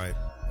want. Right.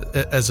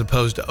 As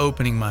opposed to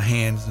opening my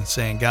hands and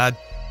saying, God,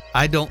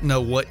 I don't know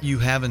what you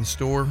have in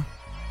store,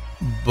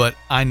 but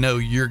I know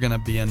you're going to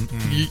be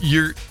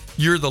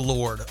you're the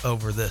Lord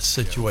over this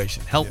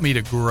situation. Help me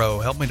to grow.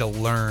 Help me to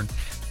learn.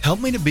 Help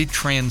me to be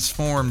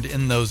transformed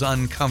in those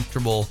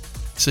uncomfortable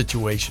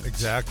situations.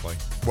 Exactly.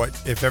 What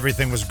if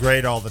everything was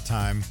great all the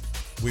time?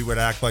 We would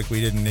act like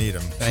we didn't need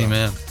them.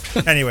 Amen.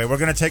 Anyway, we're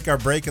going to take our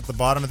break at the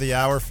bottom of the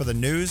hour for the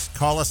news.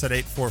 Call us at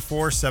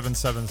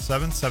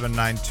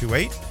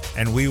 844-777-7928,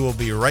 and we will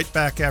be right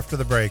back after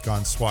the break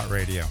on SWAT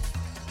Radio.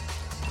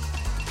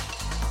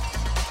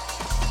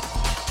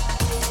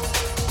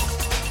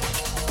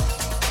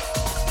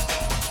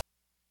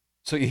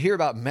 So you hear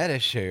about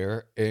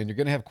MediShare, and you're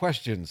going to have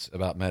questions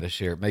about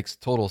MediShare. It makes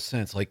total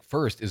sense. Like,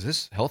 first, is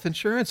this health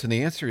insurance? And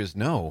the answer is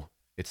no.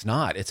 It's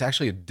not. It's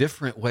actually a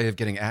different way of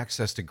getting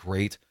access to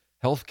great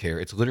health care.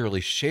 It's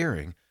literally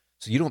sharing.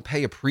 So you don't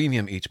pay a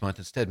premium each month.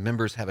 Instead,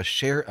 members have a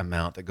share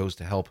amount that goes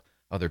to help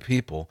other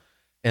people.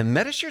 And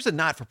MediShare is a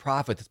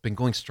not-for-profit that's been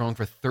going strong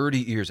for 30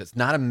 years. It's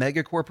not a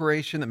mega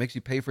corporation that makes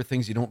you pay for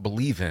things you don't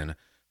believe in,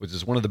 which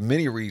is one of the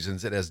many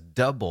reasons it has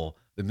double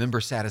the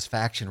member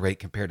satisfaction rate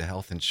compared to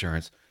health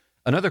insurance.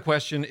 Another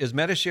question, is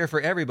MediShare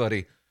for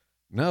everybody?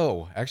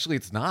 No, actually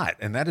it's not.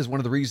 And that is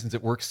one of the reasons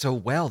it works so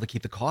well to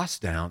keep the costs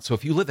down. So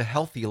if you live a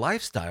healthy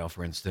lifestyle,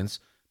 for instance,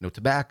 no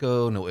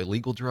tobacco, no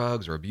illegal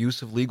drugs or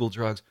abuse of legal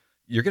drugs,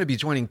 you're going to be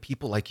joining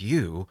people like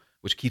you,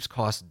 which keeps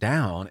costs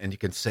down, and you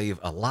can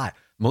save a lot.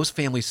 Most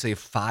families save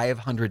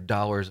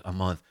 $500 a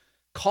month.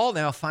 Call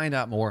now, find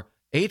out more.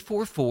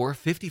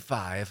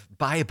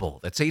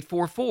 844-55-BIBLE. That's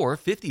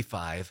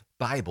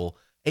 844-55-BIBLE.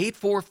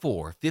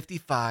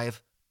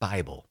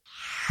 844-55-BIBLE.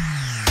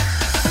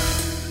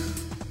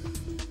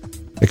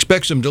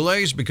 Expect some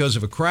delays because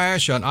of a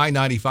crash on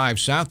I-95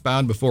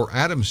 southbound before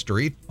Adams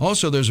Street.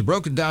 Also, there's a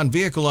broken down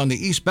vehicle on the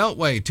East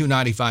Beltway,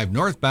 295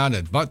 northbound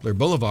at Butler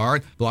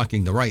Boulevard,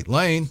 blocking the right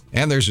lane.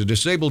 And there's a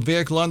disabled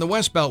vehicle on the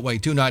West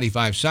Beltway,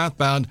 295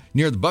 southbound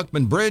near the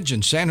Buckman Bridge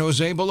and San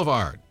Jose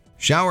Boulevard.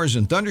 Showers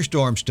and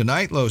thunderstorms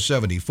tonight, low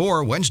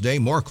 74. Wednesday,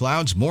 more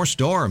clouds, more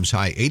storms,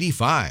 high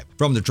 85.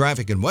 From the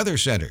Traffic and Weather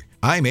Center,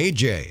 I'm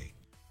AJ.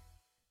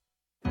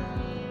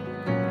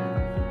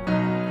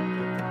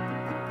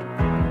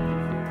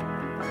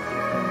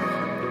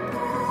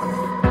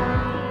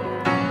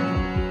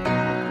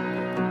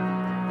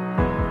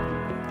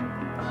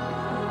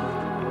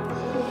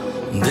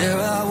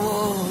 There I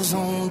was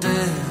on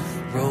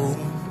death row,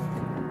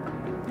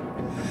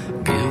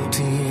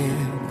 guilty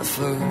in the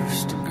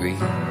first degree,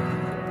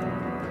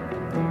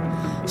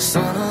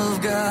 Son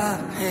of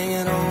God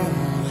hanging on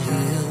a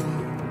hill,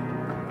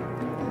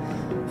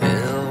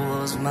 hell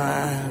was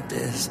my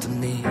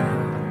destiny.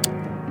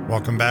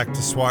 Welcome back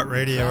to SWAT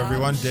Radio,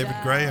 everyone. David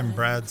Gray and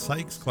Brad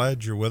Sykes,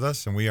 glad you're with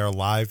us, and we are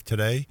live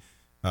today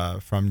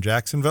from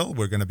Jacksonville.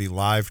 We're going to be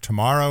live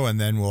tomorrow, and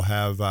then we'll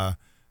have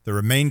the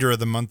remainder of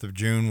the month of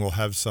June. We'll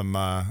have some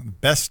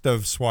best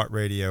of SWAT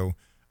Radio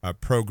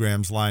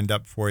programs lined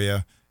up for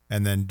you,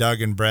 and then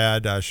Doug and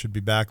Brad should be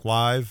back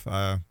live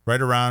right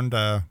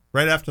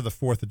after the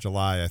 4th of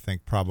July, I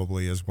think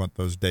probably is what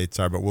those dates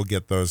are, but we'll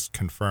get those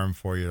confirmed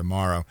for you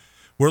tomorrow.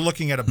 We're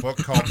looking at a book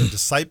called The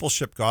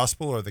Discipleship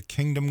Gospel, or The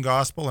Kingdom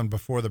Gospel, and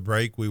before the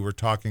break we were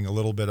talking a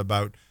little bit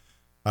about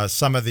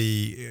some of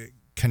the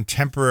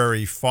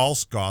contemporary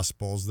false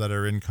gospels that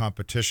are in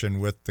competition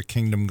with the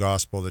kingdom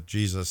gospel that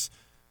Jesus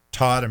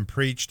taught and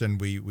preached,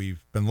 and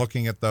we've been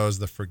looking at those: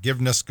 the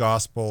forgiveness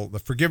gospel, the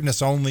forgiveness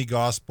only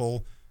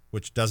gospel,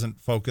 which doesn't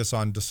focus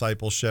on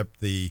discipleship,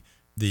 the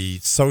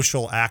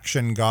social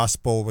action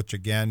gospel, which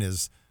again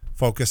is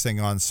focusing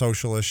on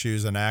social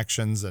issues and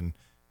actions and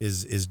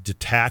is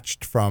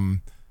detached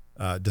from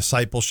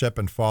discipleship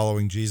and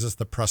following Jesus,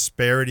 the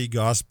prosperity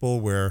gospel,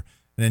 where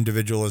an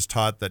individual is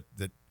taught that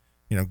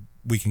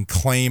we can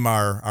claim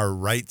our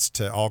rights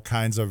to all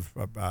kinds of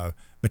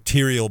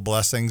material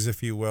blessings,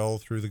 if you will,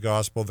 through the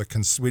gospel.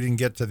 We didn't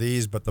get to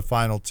these, but the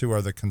final two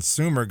are the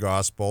consumer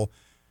gospel,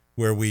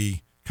 where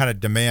we kind of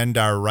demand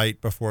our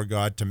right before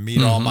God to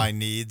meet all my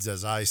needs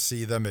as I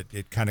see them.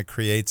 It kind of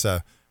creates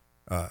an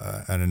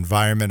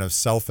environment of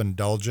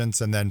self-indulgence.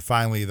 And then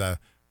finally, the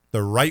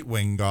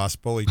right-wing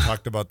gospel. He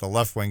talked about the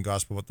left-wing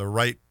gospel, but the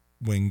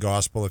right-wing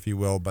gospel, if you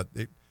will, but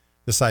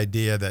this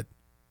idea that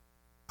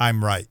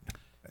I'm right.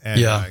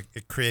 And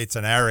it creates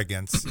an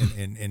arrogance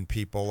in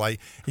people. Like,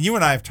 and you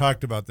and I have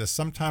talked about this.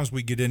 Sometimes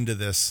we get into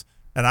this,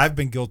 and I've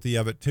been guilty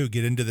of it too,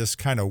 get into this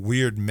kind of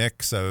weird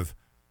mix of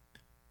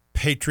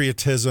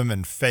patriotism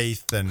and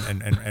faith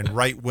and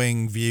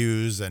right-wing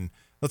views. And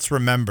let's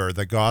remember,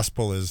 the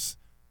gospel is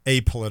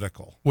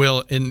apolitical.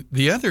 Well, and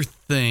the other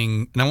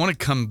thing, and I want to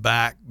come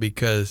back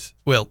because,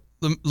 let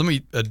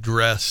me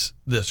address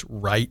this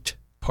right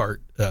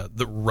part,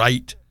 the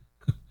right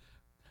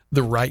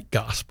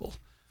gospel.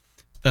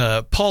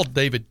 Paul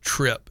David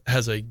Tripp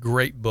has a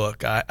great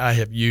book. I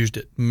have used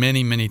it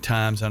many, many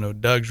times. I know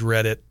Doug's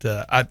read it.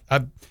 I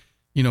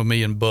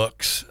me and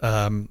books.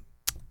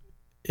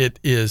 It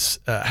is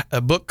a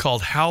book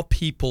called How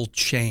People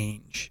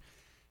Change.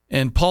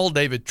 And Paul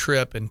David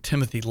Tripp and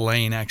Timothy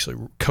Lane actually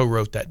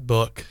co-wrote that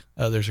book.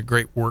 There's a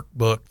great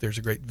workbook. There's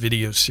a great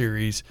video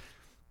series.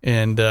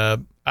 And I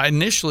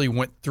initially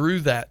went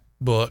through that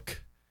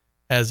book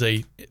as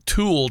a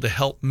tool to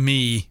help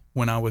me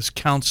when I was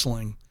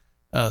counseling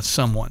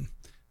someone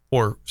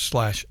or /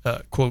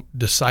 quote,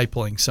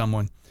 discipling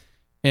someone.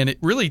 And it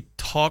really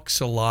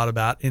talks a lot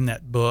about, in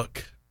that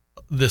book,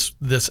 this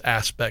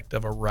aspect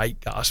of a right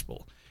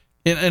gospel.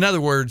 In other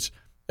words,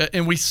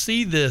 and we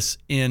see this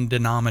in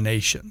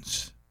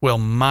denominations. Well,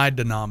 my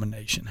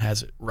denomination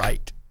has it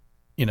right.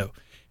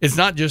 It's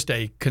not just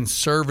a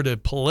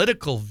conservative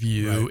political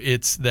view. Right.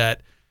 It's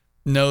that,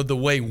 no, the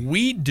way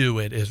we do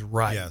it is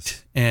right.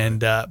 Yes.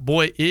 And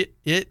boy,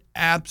 it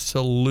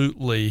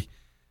absolutely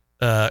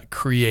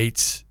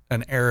creates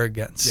an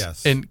arrogance.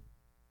 Yes. And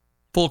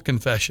full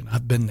confession,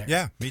 I've been there.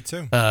 Yeah, me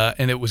too.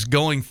 And it was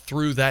going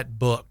through that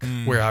book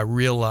where I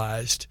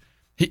realized,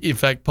 in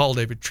fact, Paul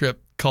David Tripp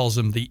calls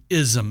them the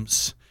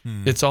isms.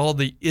 It's all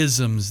the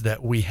isms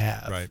that we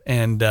have. Right.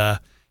 And,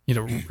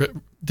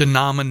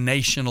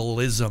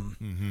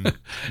 denominationalism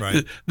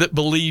right. that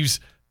believes,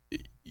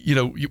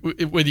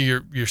 whether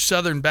you're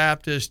Southern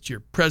Baptist, you're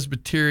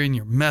Presbyterian,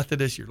 you're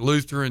Methodist, you're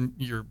Lutheran,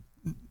 you're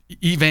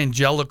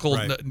evangelical,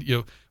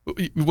 right.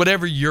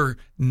 Whatever your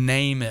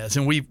name is.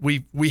 And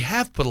we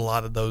have put a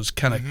lot of those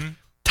kind of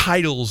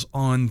titles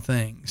on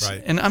things.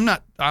 Right. And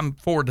I'm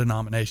for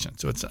denomination,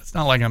 so it's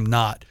not like I'm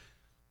not.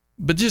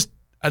 But just,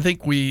 I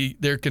think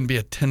there can be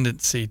a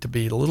tendency to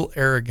be a little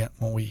arrogant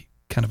when we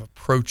kind of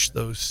approach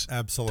those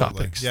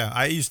topics. Yeah,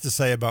 I used to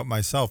say about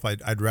myself,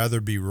 I'd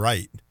rather be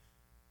right.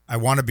 I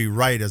want to be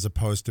right as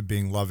opposed to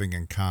being loving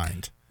and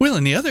kind. Well,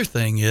 and the other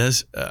thing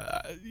is,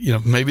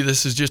 maybe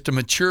this is just a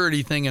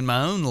maturity thing in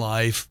my own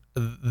life.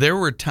 There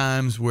were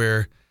times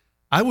where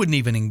I wouldn't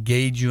even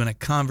engage you in a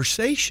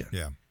conversation.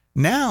 Yeah.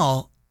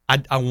 Now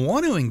I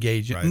want to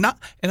engage you, Right.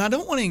 and I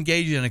don't want to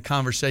engage you in a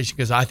conversation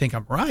because I think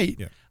I'm right.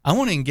 Yeah. I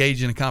want to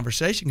engage in a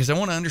conversation because I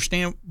want to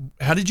understand,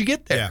 how did you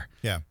get there?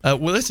 Yeah. Well,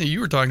 listen, you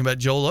were talking about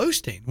Joel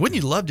Osteen.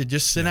 Wouldn't you love to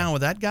just sit down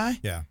with that guy?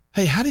 Yeah.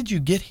 Hey, how did you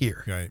get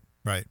here?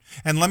 Right.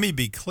 And let me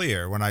be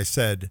clear, when I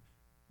said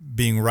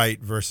being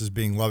right versus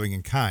being loving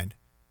and kind,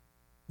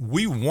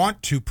 we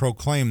want to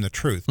proclaim the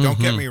truth. Don't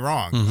get me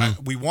wrong.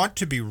 We want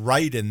to be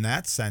right in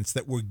that sense,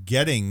 that we're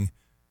getting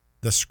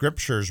the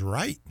scriptures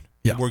right.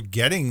 Yeah. We're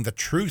getting the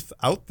truth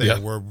out there. Yeah.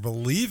 We're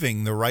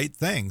believing the right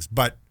things,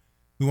 but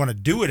we want to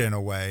do it in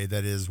a way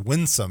that is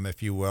winsome,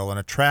 if you will, and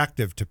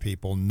attractive to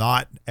people,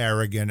 not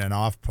arrogant and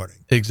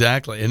off-putting.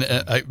 Exactly. And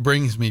it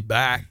brings me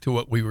back to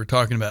what we were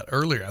talking about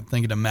earlier. I'm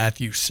thinking of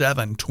Matthew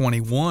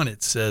 7:21.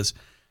 It says,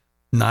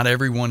 "Not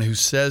everyone who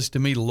says to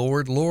me,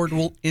 'Lord, Lord,'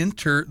 will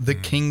enter the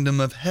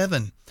kingdom of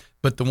heaven,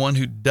 but the one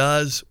who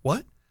does"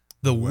 what?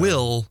 "The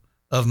will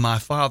of my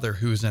Father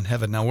who is in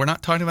heaven." Now, we're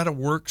not talking about a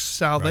works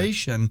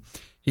salvation.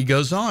 Right. He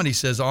goes on, he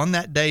says, "On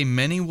that day,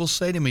 many will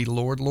say to me,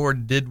 'Lord,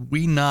 Lord, did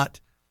we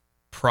not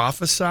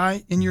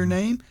prophesy in your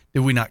name? Did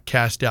we not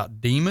cast out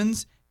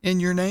demons in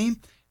your name?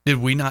 Did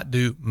we not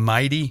do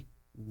mighty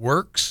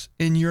works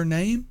in your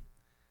name?'"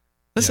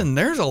 Listen,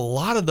 there's a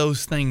lot of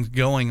those things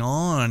going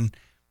on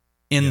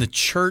in the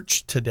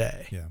church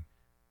today. Yeah.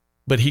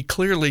 But he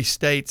clearly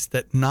states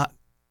that not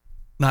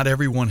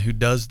everyone who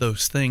does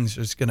those things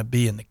is going to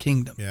be in the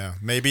kingdom. Yeah.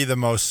 Maybe the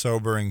most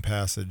sobering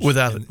passage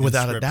without in a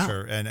doubt.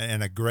 Scripture,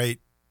 and a great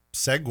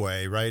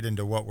segue right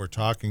into what we're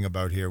talking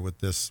about here with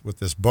this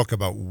book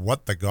about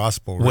what the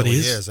gospel really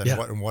is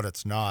and what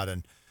it's not.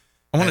 And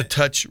I want to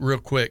touch real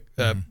quick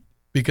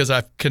because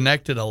I've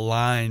connected a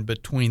line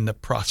between the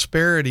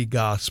prosperity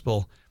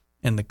gospel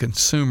and the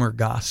consumer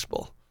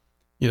gospel.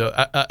 You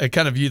know, I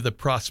kind of view the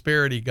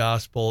prosperity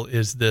gospel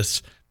is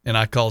this, and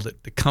I called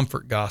it the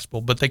comfort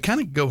gospel, but they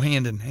kind of go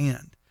hand in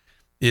hand.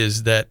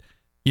 Is that,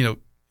 you know,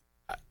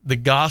 the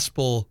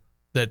gospel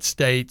that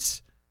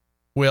states,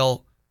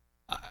 well,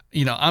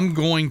 you know, I'm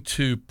going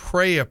to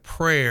pray a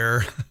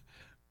prayer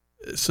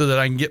so that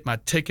I can get my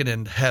ticket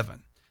into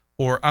heaven,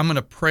 or I'm going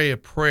to pray a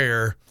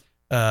prayer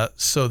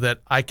so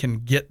that I can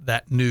get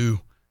that new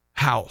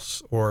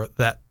house or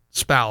that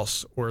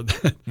spouse or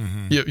that,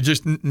 you know,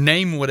 just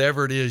name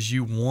whatever it is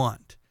you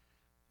want.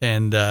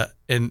 And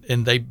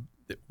they,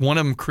 one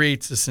of them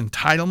creates this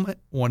entitlement,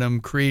 one of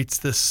them creates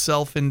this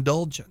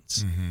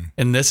self-indulgence.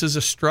 And this is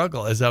a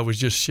struggle, as I was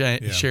just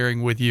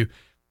sharing with you,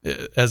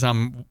 as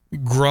I'm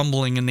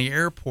grumbling in the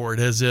airport,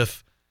 as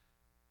if,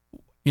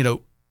 you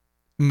know,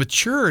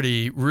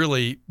 maturity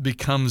really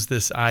becomes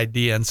this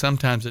idea. And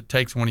sometimes it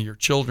takes one of your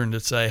children to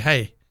say,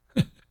 hey,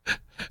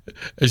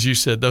 as you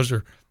said, those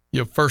are, you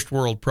know, first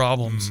world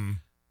problems.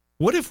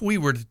 What if we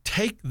were to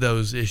take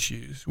those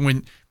issues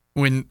when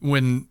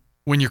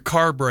your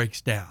car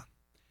breaks down,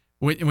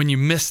 when you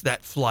miss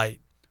that flight,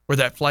 or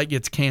that flight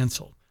gets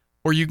canceled,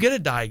 or you get a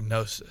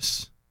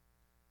diagnosis?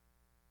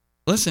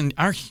 Listen,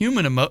 our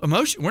human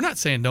emotion, we're not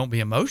saying don't be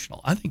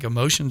emotional. I think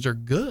emotions are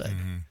good.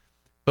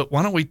 But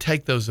why don't we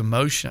take those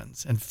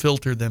emotions and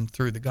filter them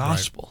through the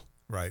gospel?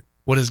 Right.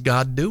 What is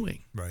God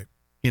doing? Right.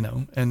 You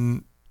know,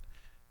 and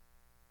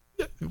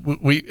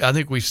I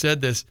think we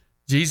said this.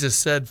 Jesus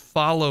said,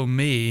 "Follow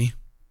me,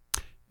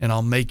 and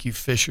I'll make you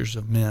fishers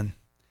of men."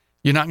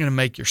 You're not going to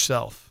make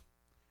yourself.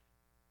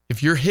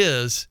 If you're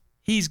his,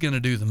 he's going to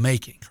do the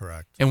making.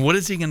 Correct. And what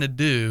is he going to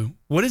do?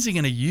 What is he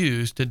going to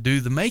use to do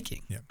the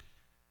making? Yeah.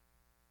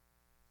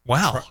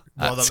 Wow.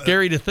 That's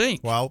scary to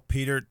think. Well,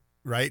 Peter,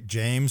 right?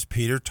 James,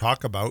 Peter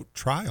talk about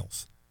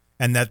trials,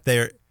 and that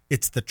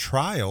it's the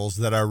trials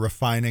that are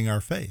refining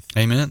our faith.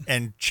 Amen.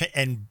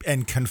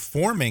 And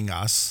conforming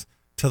us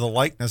to the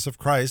likeness of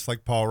Christ,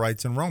 like Paul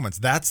writes in Romans.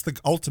 That's the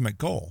ultimate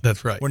goal.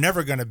 That's right. We're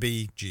never going to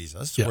be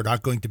Jesus. Yeah. We're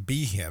not going to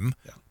be him,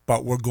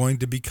 but we're going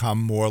to become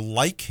more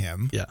like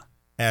him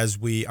as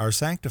we are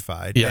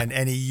sanctified. Yeah.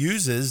 And he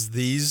uses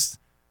these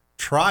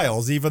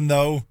trials, even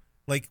though,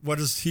 like, what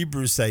does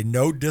Hebrews say?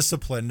 No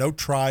discipline, no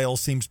trial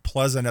seems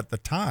pleasant at the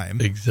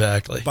time.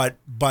 Exactly.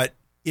 But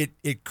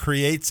it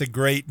creates a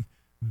great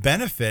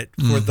benefit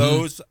for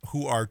those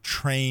who are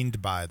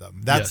trained by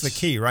them. That's the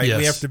key, right? Yes.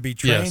 We have to be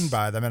trained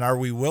by them. And are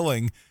we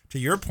willing, to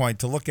your point,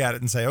 to look at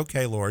it and say,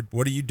 okay, Lord,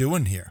 what are you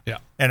doing here? Yeah.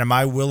 And am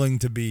I willing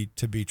to be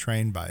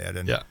trained by it?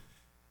 And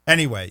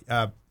anyway,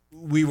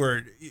 we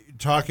were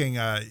talking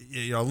a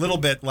little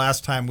bit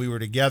last time we were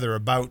together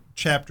about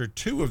chapter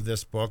 2 of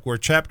this book, where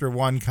chapter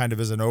 1 kind of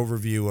is an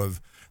overview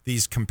of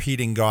these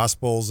competing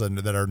gospels and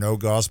that are no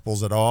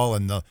gospels at all,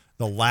 and the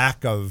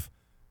lack of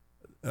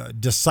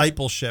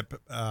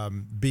discipleship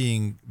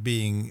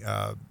being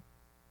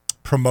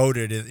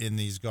promoted in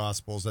these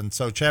gospels. And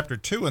so chapter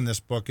 2 in this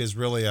book is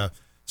really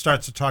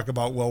starts to talk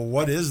about, well,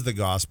 what is the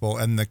gospel,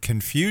 and the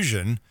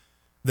confusion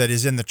that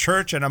is in the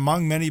church and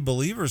among many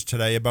believers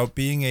today about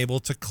being able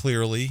to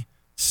clearly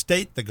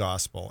state the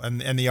gospel.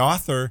 And the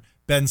author,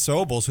 Ben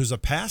Sobels, who's a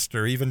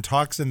pastor, even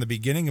talks in the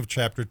beginning of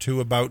chapter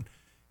 2 about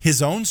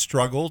his own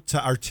struggle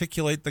to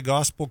articulate the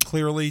gospel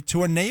clearly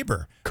to a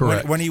neighbor.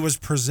 Correct. When he was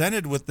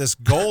presented with this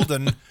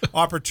golden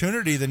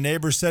opportunity, the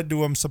neighbor said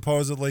to him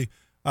supposedly,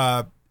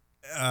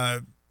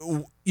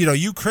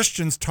 you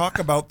Christians talk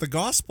about the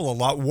gospel a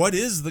lot. What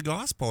is the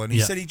gospel? And he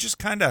said he just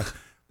kind of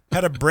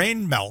had a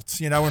brain melt,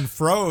 and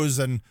froze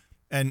and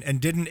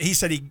didn't. He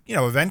said he,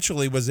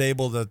 eventually was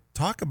able to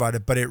talk about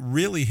it, but it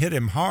really hit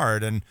him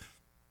hard. And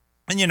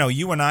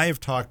you and I have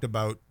talked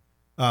about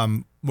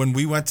when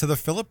we went to the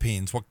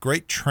Philippines, what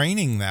great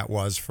training that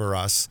was for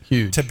us.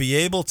 Huge. To be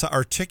able to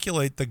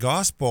articulate the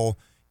gospel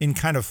in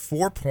kind of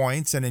 4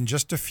 points and in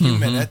just a few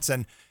minutes.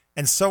 And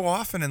so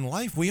often in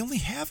life, we only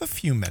have a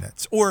few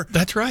minutes.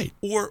 That's right.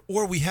 Or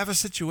we have a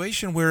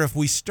situation where if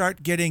we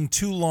start getting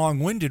too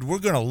long-winded, we're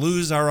going to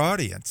lose our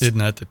audience. Isn't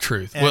that the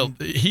truth? Well,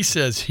 he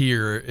says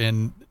here,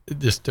 and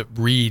just to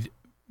read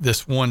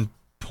this one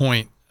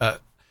point,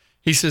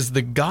 he says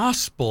the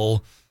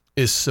gospel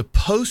is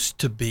supposed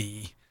to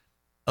be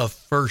of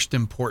first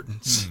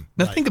importance.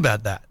 Now think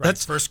about that. Right.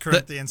 That's 1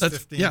 Corinthians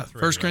 15:3. Yeah,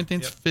 1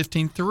 Corinthians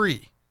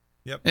 15:3.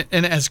 Yep.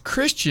 And as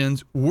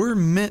Christians, we're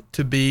meant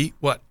to be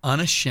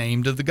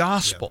unashamed of the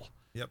gospel.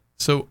 Yep.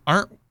 So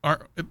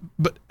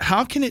but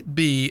how can it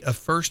be of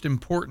first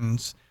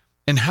importance,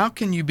 and how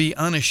can you be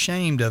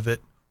unashamed of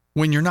it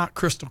when you're not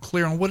crystal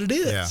clear on what it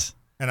is? Yeah.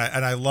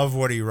 And I love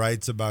what he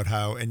writes about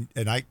how and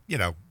I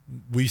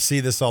we see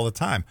this all the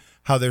time,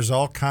 how there's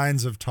all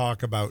kinds of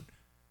talk about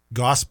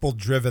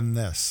gospel-driven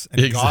this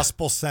and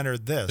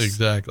gospel-centered this.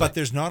 Exactly. But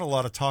there's not a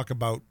lot of talk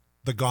about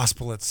the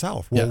gospel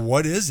itself. Well,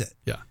 what is it?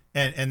 Yeah.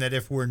 And that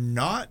if we're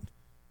not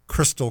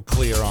crystal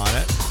clear on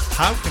it,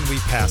 how can we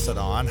pass it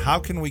on? How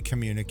can we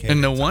communicate?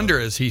 And no wonder,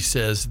 as he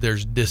says,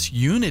 there's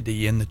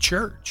disunity in the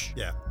church.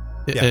 Yeah.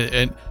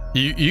 And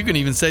you can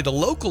even say the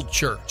local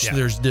church,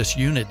 there's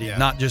disunity,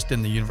 not just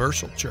in the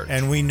universal church.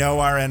 And we know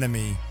our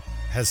enemy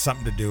has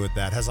something to do with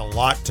that, has a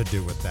lot to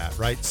do with that,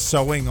 right?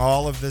 Sowing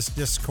all of this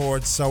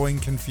discord, sowing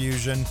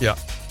confusion. Yeah.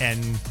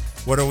 And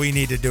what do we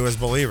need to do as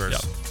believers? Yeah.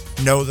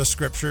 Know the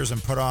scriptures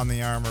and put on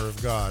the armor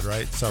of God,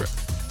 right? So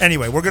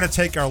anyway, we're going to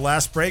take our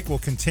last break. We'll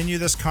continue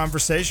this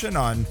conversation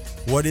on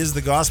what is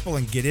the gospel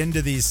and get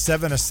into these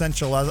 7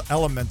 essential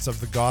elements of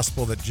the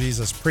gospel that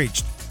Jesus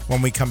preached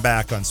when we come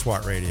back on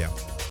SWAT Radio.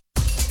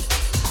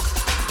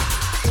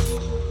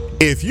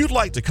 If you'd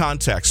like to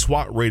contact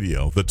SWAT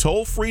Radio, the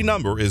toll-free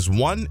number is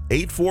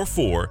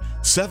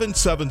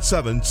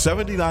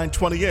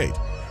 1-844-777-7928.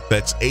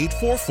 That's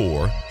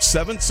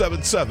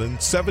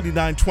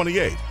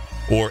 844-777-7928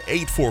 or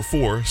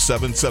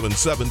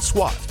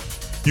 844-777-SWAT.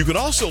 You can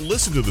also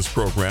listen to this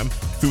program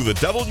through the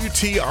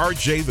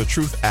WTRJ The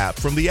Truth app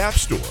from the App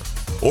Store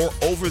or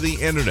over the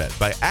internet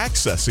by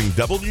accessing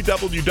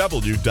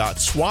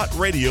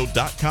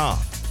www.swatradio.com.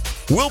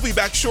 We'll be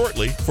back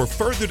shortly for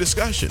further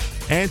discussion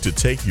and to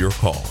take your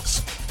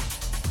calls.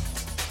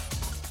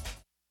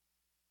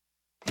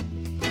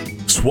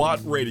 SWAT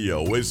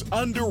Radio is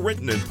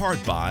underwritten in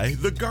part by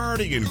The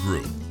Guardian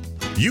Group.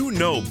 You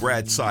know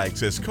Brad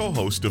Sykes as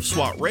co-host of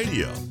SWAT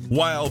Radio.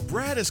 While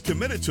Brad is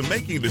committed to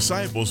making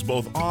disciples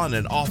both on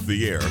and off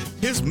the air,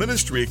 his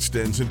ministry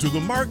extends into the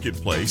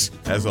marketplace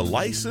as a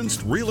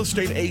licensed real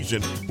estate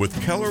agent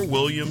with Keller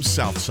Williams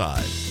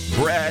Southside.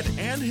 Brad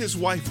and his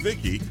wife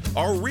Vicki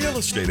are real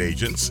estate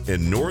agents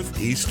in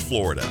Northeast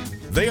Florida.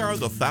 They are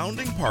the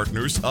founding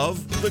partners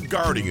of The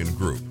Guardian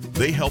Group.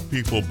 They help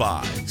people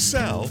buy,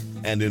 sell,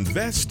 and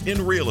invest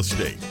in real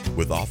estate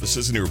with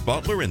offices near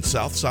Butler and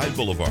Southside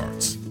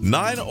Boulevards.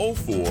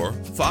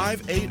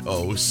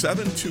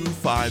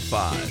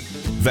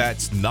 904-580-7255.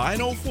 That's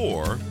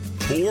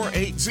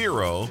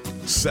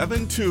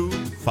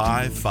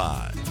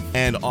 904-480-7255.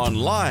 And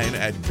online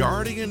at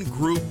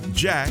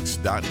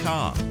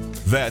GuardianGroupJax.com.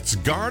 That's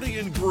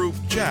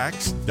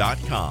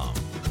GuardianGroupJax.com.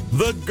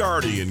 The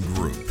Guardian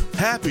Group.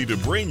 Happy to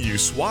bring you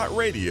SWAT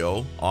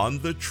Radio on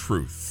The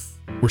Truth.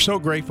 We're so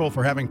grateful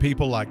for having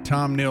people like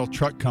Tom Neal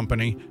Truck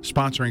Company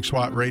sponsoring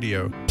SWAT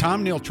Radio.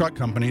 Tom Neal Truck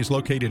Company is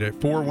located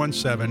at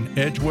 417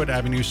 Edgewood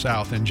Avenue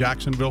South in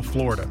Jacksonville,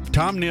 Florida.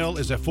 Tom Neal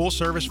is a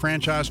full-service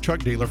franchise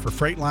truck dealer for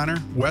Freightliner,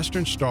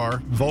 Western Star,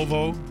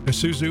 Volvo,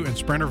 Isuzu, and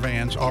Sprinter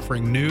vans,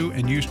 offering new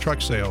and used truck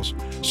sales,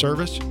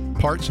 service,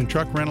 parts and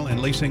truck rental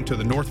and leasing to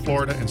the North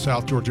Florida and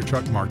South Georgia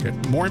truck market.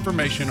 More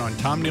information on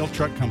Tom Neal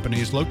Truck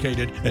Company is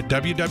located at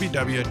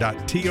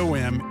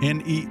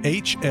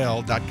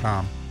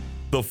www.tomnehl.com.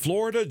 The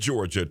Florida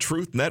Georgia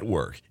Truth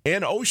Network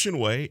and Ocean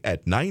Way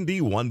at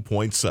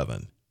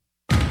 91.7.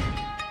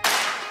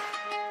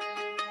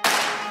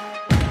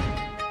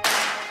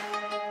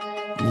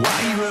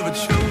 Why you ever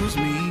chose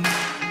me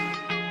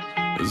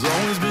has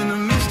always been a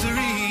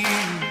mystery.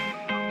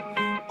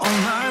 All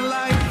my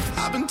life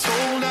I've been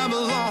told I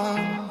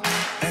belong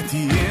at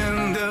the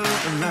end of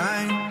the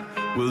line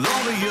with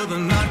all the other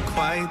not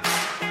quite,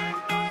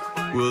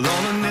 with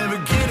all the never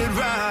get it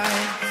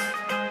right.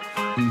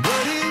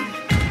 But it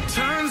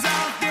turns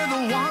out they're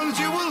the ones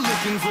you were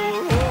looking for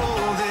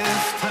all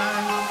this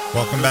time.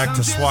 Welcome back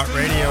to SWAT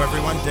Radio,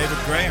 everyone. David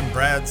Gray and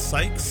Brad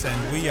Sykes,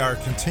 and we are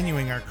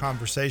continuing our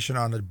conversation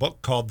on a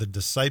book called The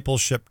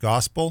Discipleship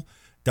Gospel.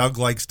 Doug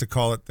likes to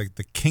call it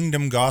the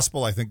kingdom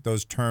gospel. I think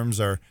those terms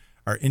are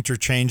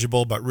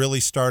interchangeable, but really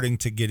starting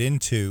to get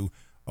into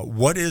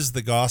what is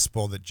the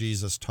gospel that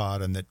Jesus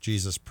taught and that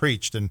Jesus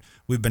preached. And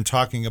we've been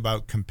talking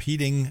about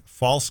competing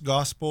false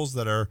gospels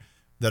that are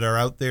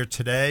out there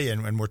today,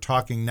 and we're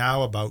talking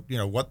now about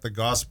what the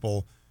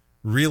gospel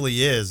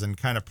really is, and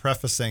kind of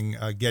prefacing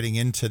getting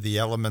into the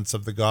elements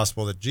of the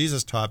gospel that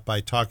Jesus taught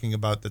by talking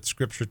about that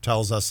Scripture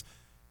tells us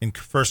in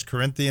 1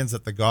 Corinthians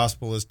that the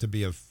gospel is to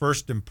be of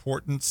first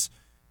importance.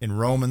 In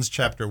Romans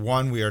chapter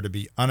 1, we are to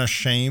be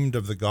unashamed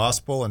of the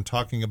gospel, and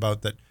talking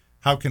about that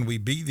how can we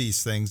be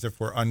these things if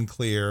we're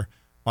unclear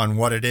on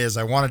what it is.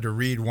 I wanted to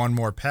read one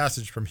more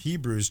passage from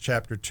Hebrews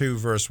chapter 2,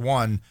 verse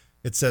 1.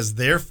 It says,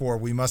 "Therefore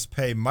we must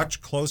pay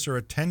much closer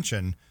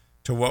attention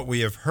to what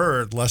we have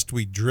heard, lest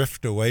we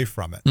drift away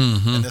from it."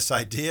 And this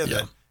idea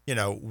that,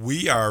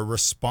 we are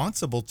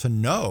responsible to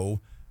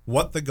know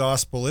what the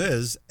gospel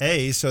is,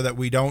 A, so that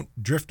we don't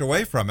drift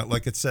away from it,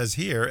 like it says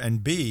here,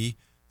 and B,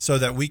 so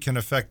that we can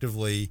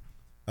effectively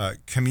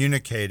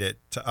communicate it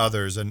to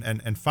others.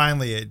 And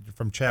finally,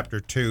 from chapter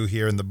 2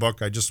 here in the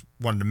book, I just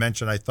wanted to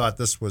mention, I thought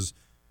this was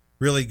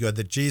really good,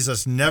 that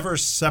Jesus never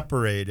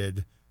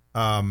separated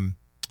the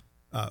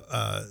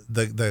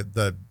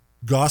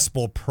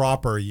gospel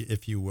proper,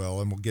 if you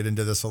will, and we'll get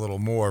into this a little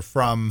more,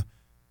 from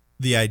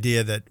the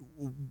idea that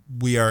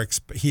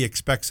he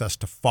expects us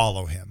to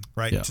follow him,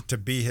 right? Yeah. To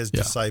be his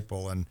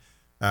disciple,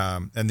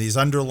 and these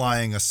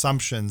underlying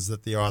assumptions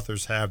that the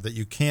authors have that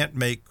you can't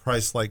make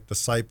Christ-like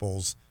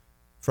disciples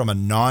from a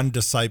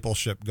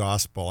non-discipleship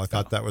gospel. I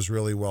thought that was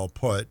really well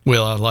put.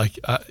 Well,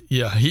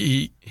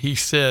 he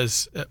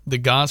says the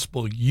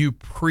gospel you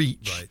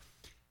preach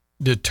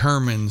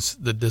determines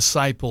the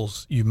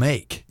disciples you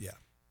make. Yeah.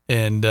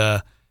 And,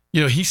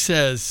 he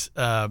says,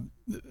 I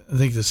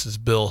think this is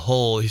Bill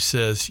Hull, he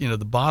says, the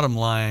bottom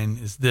line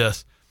is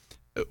this: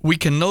 we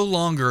can no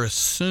longer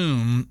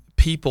assume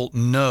people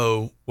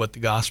know what the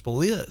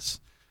gospel is,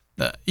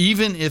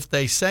 even if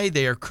they say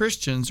they are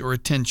Christians or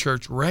attend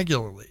church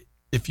regularly.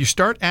 If you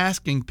start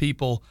asking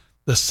people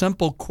the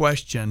simple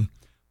question,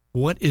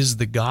 what is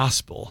the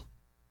gospel?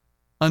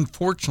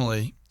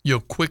 Unfortunately, you'll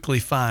quickly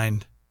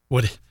find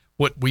what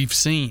we've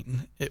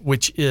seen,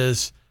 which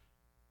is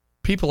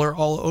people are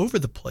all over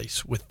the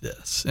place with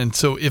this. And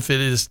so if it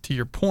is, to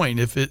your point,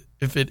 if it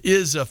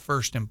is of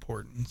first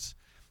importance,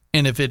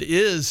 and if it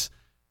is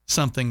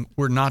something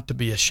we're not to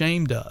be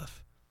ashamed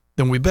of,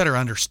 then we better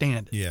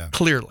understand it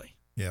clearly.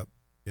 Yep.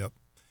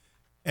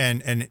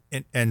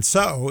 And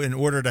so in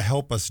order to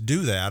help us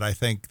do that, I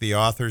think the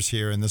authors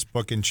here in this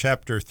book, in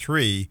chapter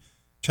 3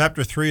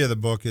 of the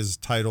book is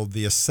titled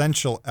 "The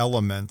Essential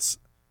Elements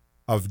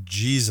of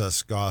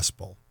Jesus'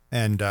 Gospel."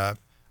 And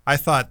I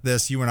thought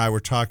this, you and I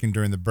were talking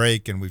during the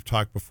break, and we've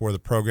talked before the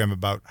program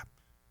about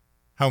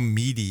how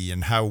meaty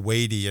and how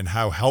weighty and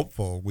how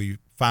helpful we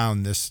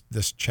found this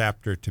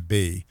chapter to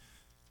be.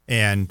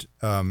 And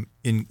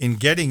in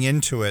getting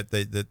into it,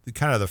 the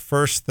kind of the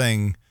first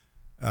thing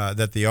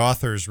that the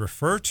authors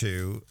refer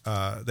to,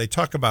 they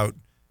talk about,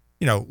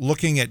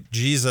 looking at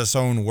Jesus'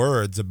 own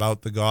words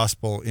about the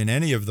gospel in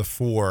any of the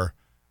four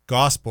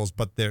gospels,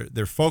 but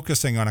they're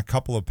focusing on a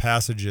couple of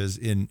passages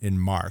in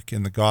Mark,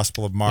 in the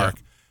Gospel of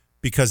Mark,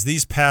 because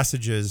these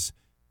passages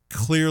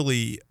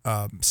clearly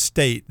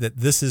state that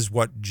this is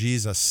what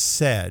Jesus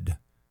said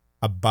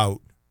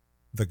about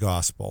the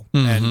gospel.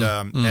 And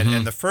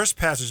the first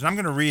passage, and I'm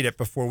going to read it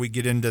before we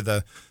get into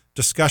the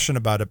discussion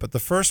about it, but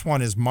the first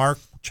one is Mark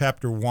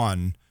chapter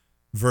 1,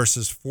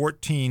 verses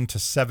 14 to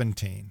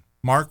 17.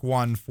 Mark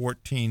 1,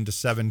 14 to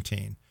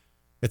 17.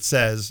 It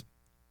says,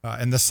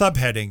 and the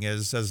subheading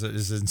is, as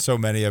is in so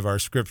many of our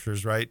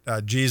scriptures, right?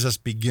 Jesus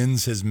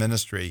begins his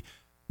ministry.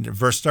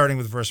 Starting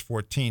with verse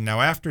 14.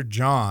 Now after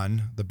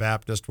John the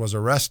Baptist was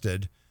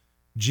arrested,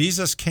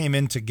 Jesus came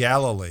into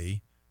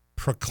Galilee,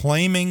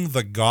 proclaiming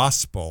the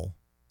gospel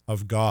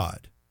of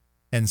God,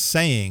 and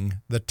saying,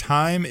 the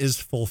time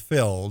is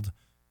fulfilled,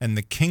 and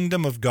the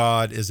kingdom of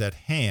God is at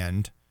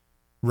hand.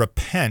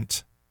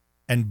 Repent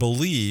and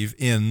believe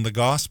in the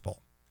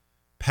gospel.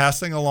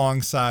 Passing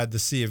alongside the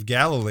Sea of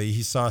Galilee,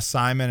 he saw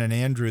Simon and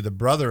Andrew, the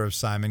brother of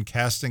Simon,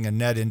 casting a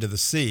net into the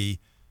sea,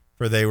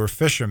 for they were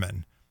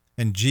fishermen.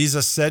 And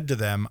Jesus said to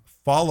them,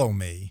 follow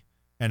me,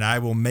 and I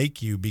will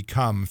make you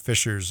become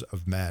fishers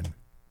of men.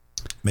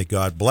 May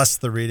God bless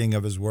the reading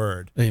of his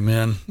word.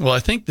 Amen. Well, I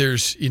think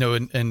there's,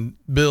 and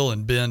Bill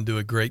and Ben do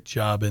a great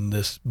job in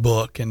this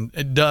book. And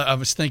Doug, I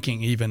was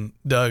thinking even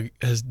Doug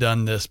has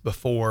done this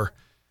before,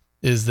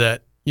 is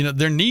that,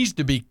 there needs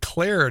to be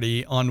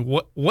clarity on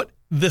what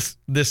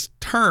this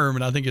term,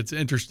 and I think it's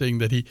interesting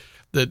that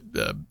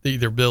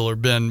either Bill or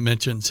Ben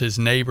mentions his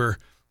neighbor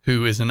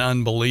who is an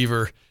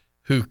unbeliever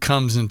who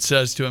comes and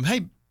says to him,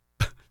 hey,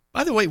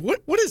 by the way,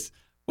 what is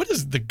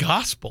the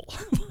gospel?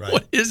 Right.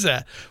 What is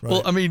that? Right.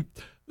 Well, I mean,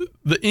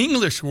 the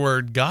English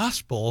word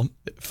gospel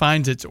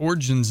finds its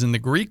origins in the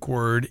Greek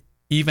word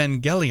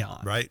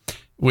evangelion, right?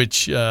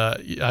 Which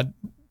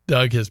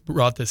Doug has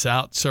brought this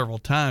out several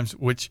times,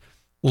 which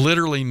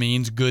literally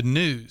means good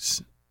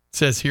news. It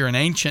says here, in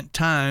ancient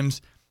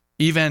times,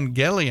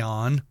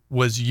 Evangelion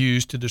was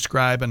used to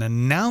describe an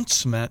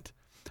announcement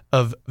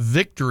of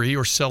victory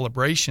or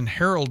celebration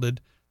heralded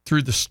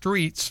through the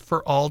streets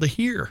for all to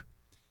hear.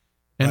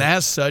 And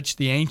as such,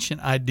 the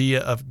ancient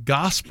idea of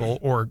gospel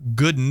or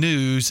good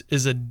news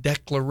is a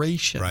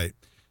declaration. Right.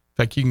 In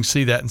fact, you can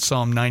see that in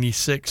Psalm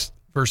 96,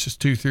 verses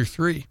 2 through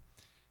 3.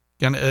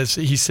 And as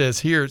he says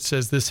here, it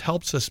says, this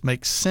helps us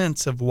make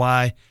sense of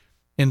why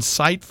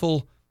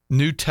insightful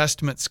New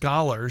Testament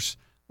scholars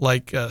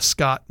like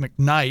Scott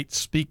McKnight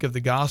speak of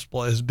the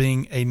gospel as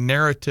being a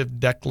narrative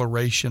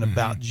declaration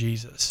about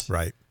Jesus.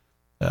 Right.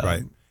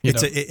 Right. And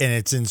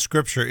it's in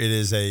Scripture. It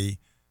is a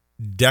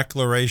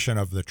declaration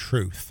of the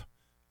truth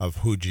of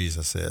who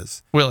Jesus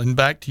is. Well, and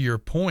back to your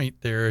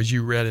point there, as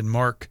you read in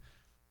Mark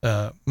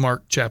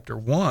chapter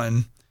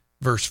 1,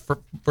 verse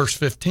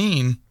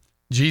 15,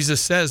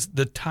 Jesus says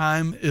the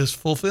time is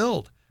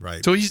fulfilled.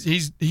 Right. So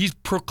he's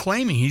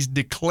proclaiming, he's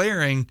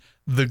declaring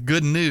the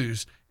good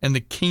news, and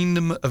the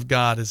kingdom of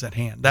God is at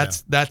hand.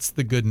 That's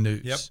the good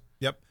news.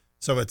 Yep.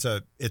 So it's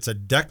a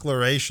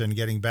declaration,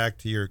 getting back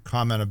to your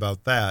comment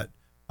about that,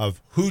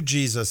 of who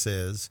Jesus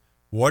is,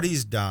 what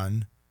he's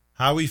done,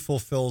 how he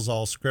fulfills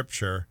all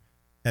Scripture,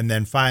 and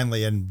then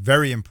finally, and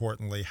very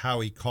importantly, how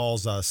he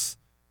calls us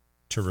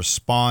to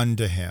respond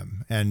to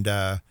him. And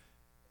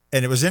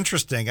it was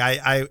interesting.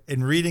 I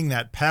in reading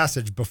that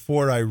passage,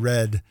 before I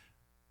read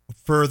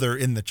further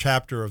in the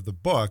chapter of the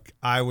book,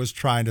 I was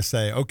trying to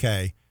say,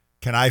 okay,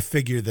 can I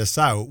figure this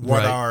out?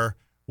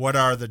 What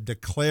are the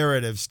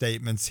declarative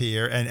statements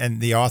here? And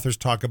the authors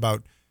talk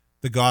about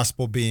the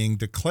gospel being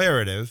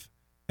declarative,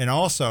 and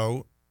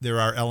also there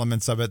are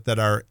elements of it that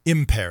are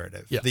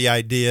imperative. Yeah. The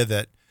idea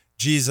that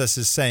Jesus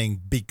is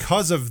saying,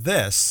 because of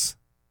this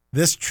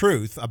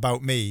truth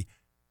about me,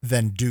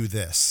 then do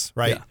this,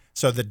 right? Yeah.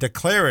 So the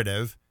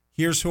declarative,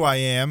 here's who I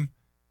am,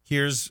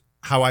 here's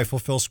how I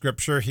fulfill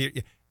Scripture, here,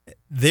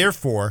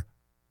 therefore,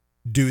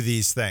 do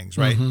these things,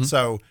 right? Mm-hmm.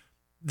 So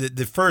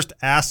the first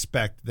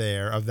aspect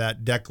there of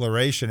that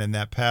declaration in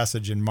that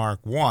passage in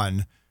Mark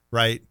 1,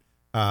 right?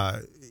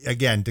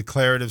 Again,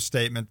 declarative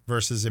statement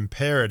versus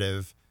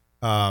imperative.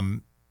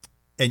 And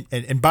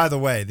by the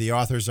way, the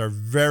authors are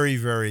very,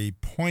 very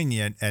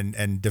poignant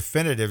and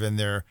definitive in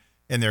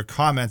their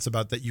comments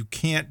about that you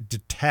can't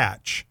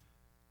detach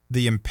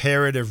the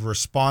imperative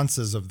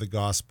responses of the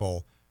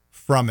gospel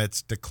from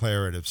its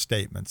declarative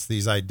statements.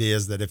 These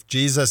ideas that if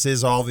Jesus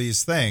is all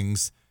these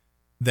things,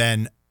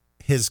 then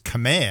his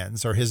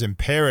commands or his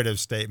imperative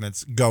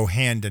statements go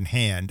hand in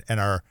hand and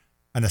are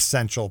an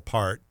essential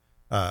part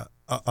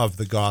of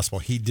the gospel.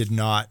 He did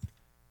not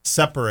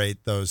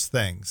separate those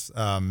things.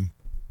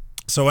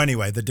 So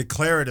anyway, the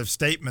declarative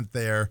statement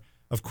there,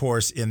 of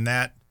course, in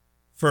that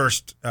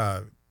first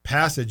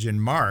passage in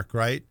Mark,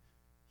 right?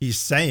 He's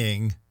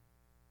saying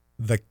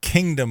the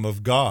kingdom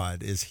of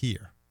God is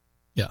here.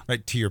 Yeah.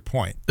 Right, to your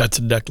point. That's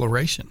a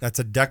declaration. That's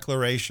a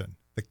declaration.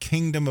 The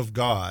kingdom of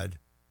God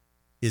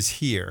is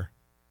here.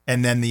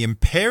 And then the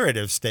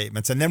imperative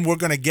statements, and then we're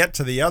going to get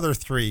to the other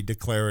three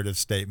declarative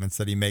statements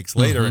that he makes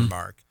later in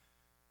Mark.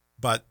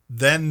 But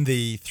then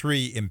the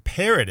three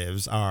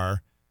imperatives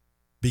are,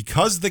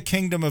 because the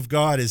kingdom of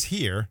God is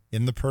here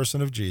in the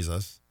person of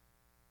Jesus,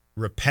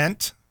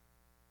 repent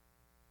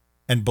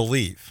and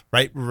believe,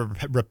 right?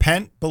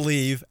 Repent,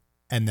 believe,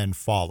 and then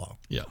follow.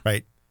 Yeah.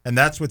 Right? And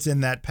that's what's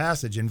in that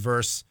passage in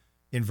verse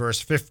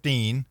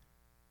 15.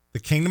 The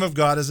kingdom of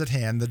God is at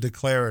hand, the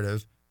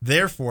declarative.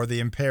 Therefore,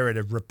 the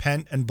imperative,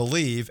 repent and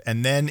believe.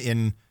 And then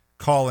in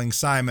calling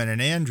Simon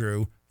and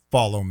Andrew,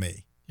 follow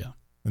me. Yeah.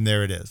 And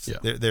there it is.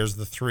 Yeah. There's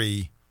the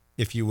three,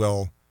 if you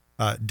will,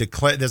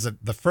 there's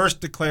the first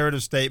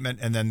declarative statement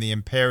and then the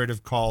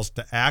imperative calls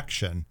to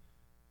action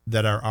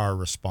that are our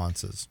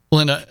responses.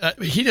 Well,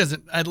 and he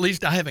doesn't, at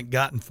least I haven't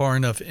gotten far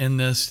enough in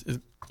this.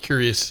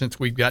 Curious, since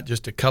we've got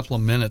just a couple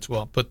of minutes,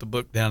 well, I'll put the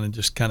book down and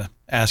just kind of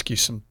ask you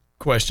some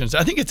questions.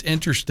 I think it's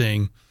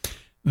interesting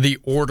the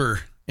order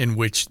in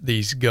which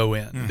these go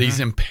in, these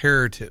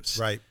imperatives.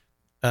 Right.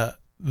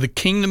 The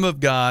kingdom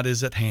of God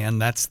is at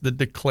hand. That's the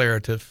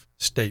declarative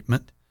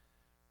statement.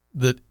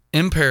 The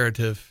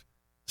imperative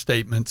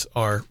statements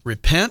are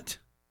repent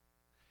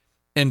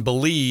and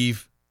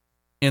believe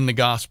in the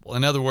gospel.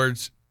 In other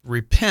words,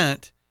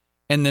 repent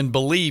and then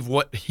believe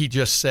what he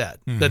just said,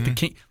 that the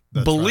king.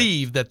 That's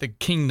believe right. That the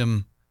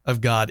kingdom of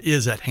God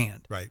is at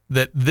hand. Right.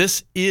 That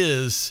this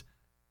is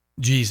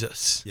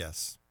Jesus.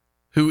 Yes.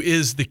 Who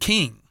is the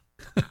king.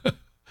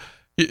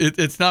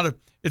 It's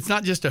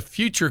not just a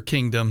future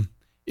kingdom,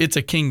 it's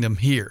a kingdom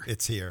here.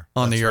 It's here.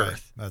 On That's the right.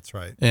 earth. That's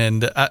right.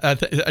 And I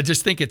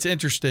just think it's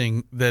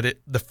interesting that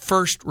the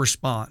first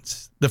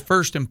response, the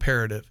first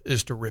imperative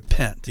is to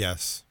repent.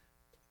 Yes.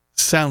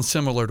 Sounds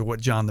similar to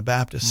what John the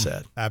Baptist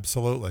said.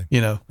 Absolutely.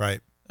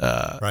 Right.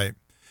 Right.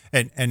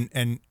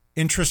 And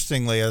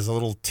interestingly, as a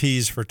little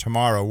tease for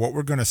tomorrow, what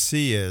we're going to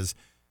see is,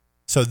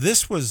 so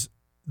this was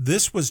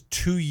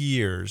 2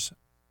 years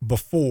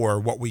before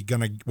what we're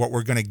going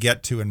to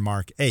get to in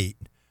Mark 8.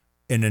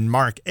 And in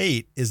Mark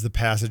 8 is the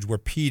passage where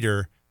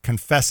Peter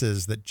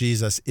confesses that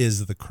Jesus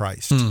is the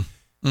Christ.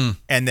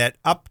 And that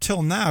up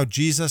till now,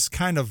 Jesus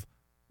kind of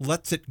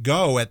lets it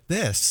go at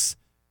this.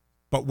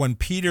 But when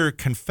Peter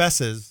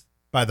confesses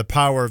by the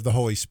power of the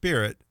Holy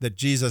Spirit that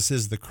Jesus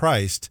is the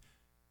Christ,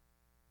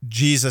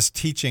 Jesus'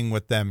 teaching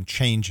with them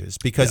changes,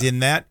 because in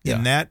that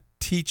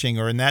teaching,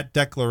 or in that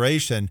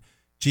declaration,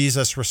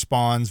 Jesus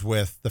responds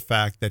with the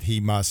fact that he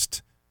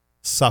must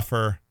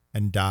suffer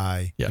and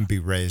die and be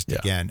raised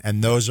again.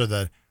 And those are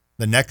the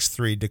next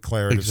three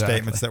declarative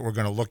statements that we're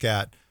going to look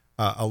at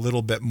a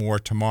little bit more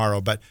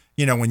tomorrow. But,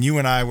 when you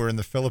and I were in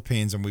the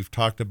Philippines, and we've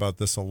talked about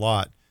this a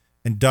lot,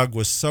 and Doug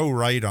was so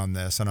right on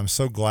this, and I'm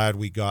so glad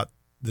we got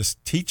this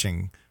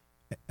teaching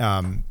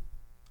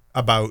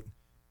about,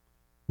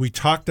 we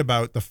talked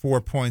about the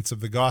 4 points of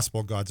the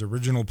gospel: God's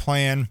original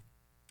plan,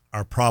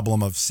 our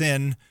problem of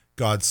sin,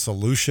 God's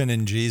solution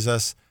in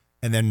Jesus,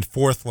 and then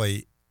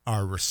fourthly,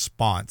 our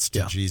response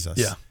to Jesus.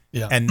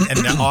 Yeah. And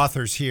the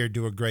authors here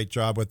do a great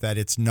job with that.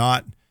 It's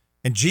not,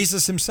 and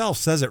Jesus himself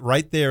says it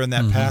right there in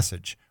that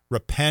passage: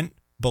 repent,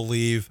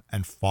 believe,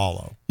 and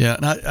follow. Yeah,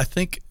 and I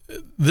think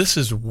this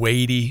is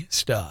weighty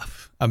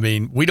stuff. I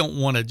mean, we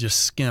don't want to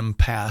just skim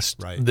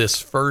past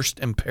this first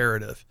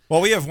imperative.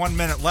 Well, we have 1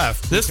 minute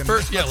left. Let's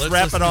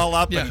wrap it all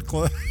up. Yeah. And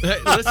close. Hey,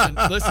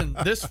 listen.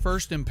 This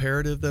first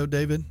imperative, though,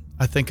 David,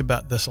 I think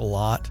about this a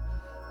lot.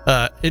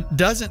 It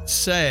doesn't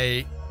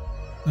say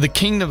the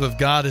kingdom of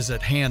God is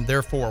at hand,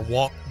 therefore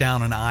walk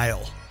down an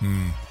aisle.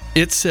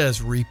 It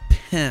says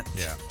repent.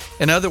 Yeah.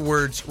 In other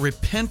words,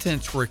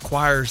 repentance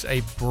requires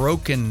a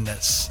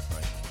brokenness,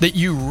 that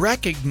you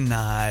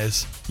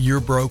recognize you're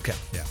broken.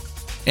 Yeah.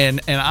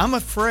 And I'm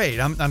afraid,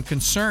 I'm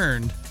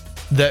concerned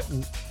that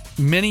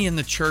many in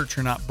the church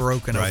are not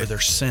broken over their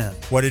sin.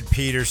 What did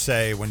Peter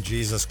say when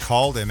Jesus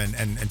called him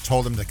and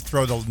told him to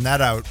throw the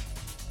net out?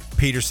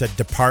 Peter said,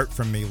 "Depart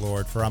from me,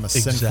 Lord, for I'm a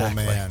sinful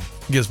man."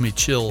 Gives me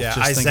chills. Yeah,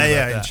 just thinking Isaiah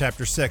about in that.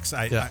 chapter 6,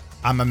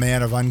 I'm a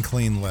man of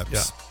unclean lips.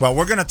 Yeah. Well,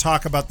 we're going to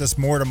talk about this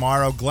more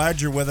tomorrow. Glad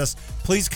you're with us. Please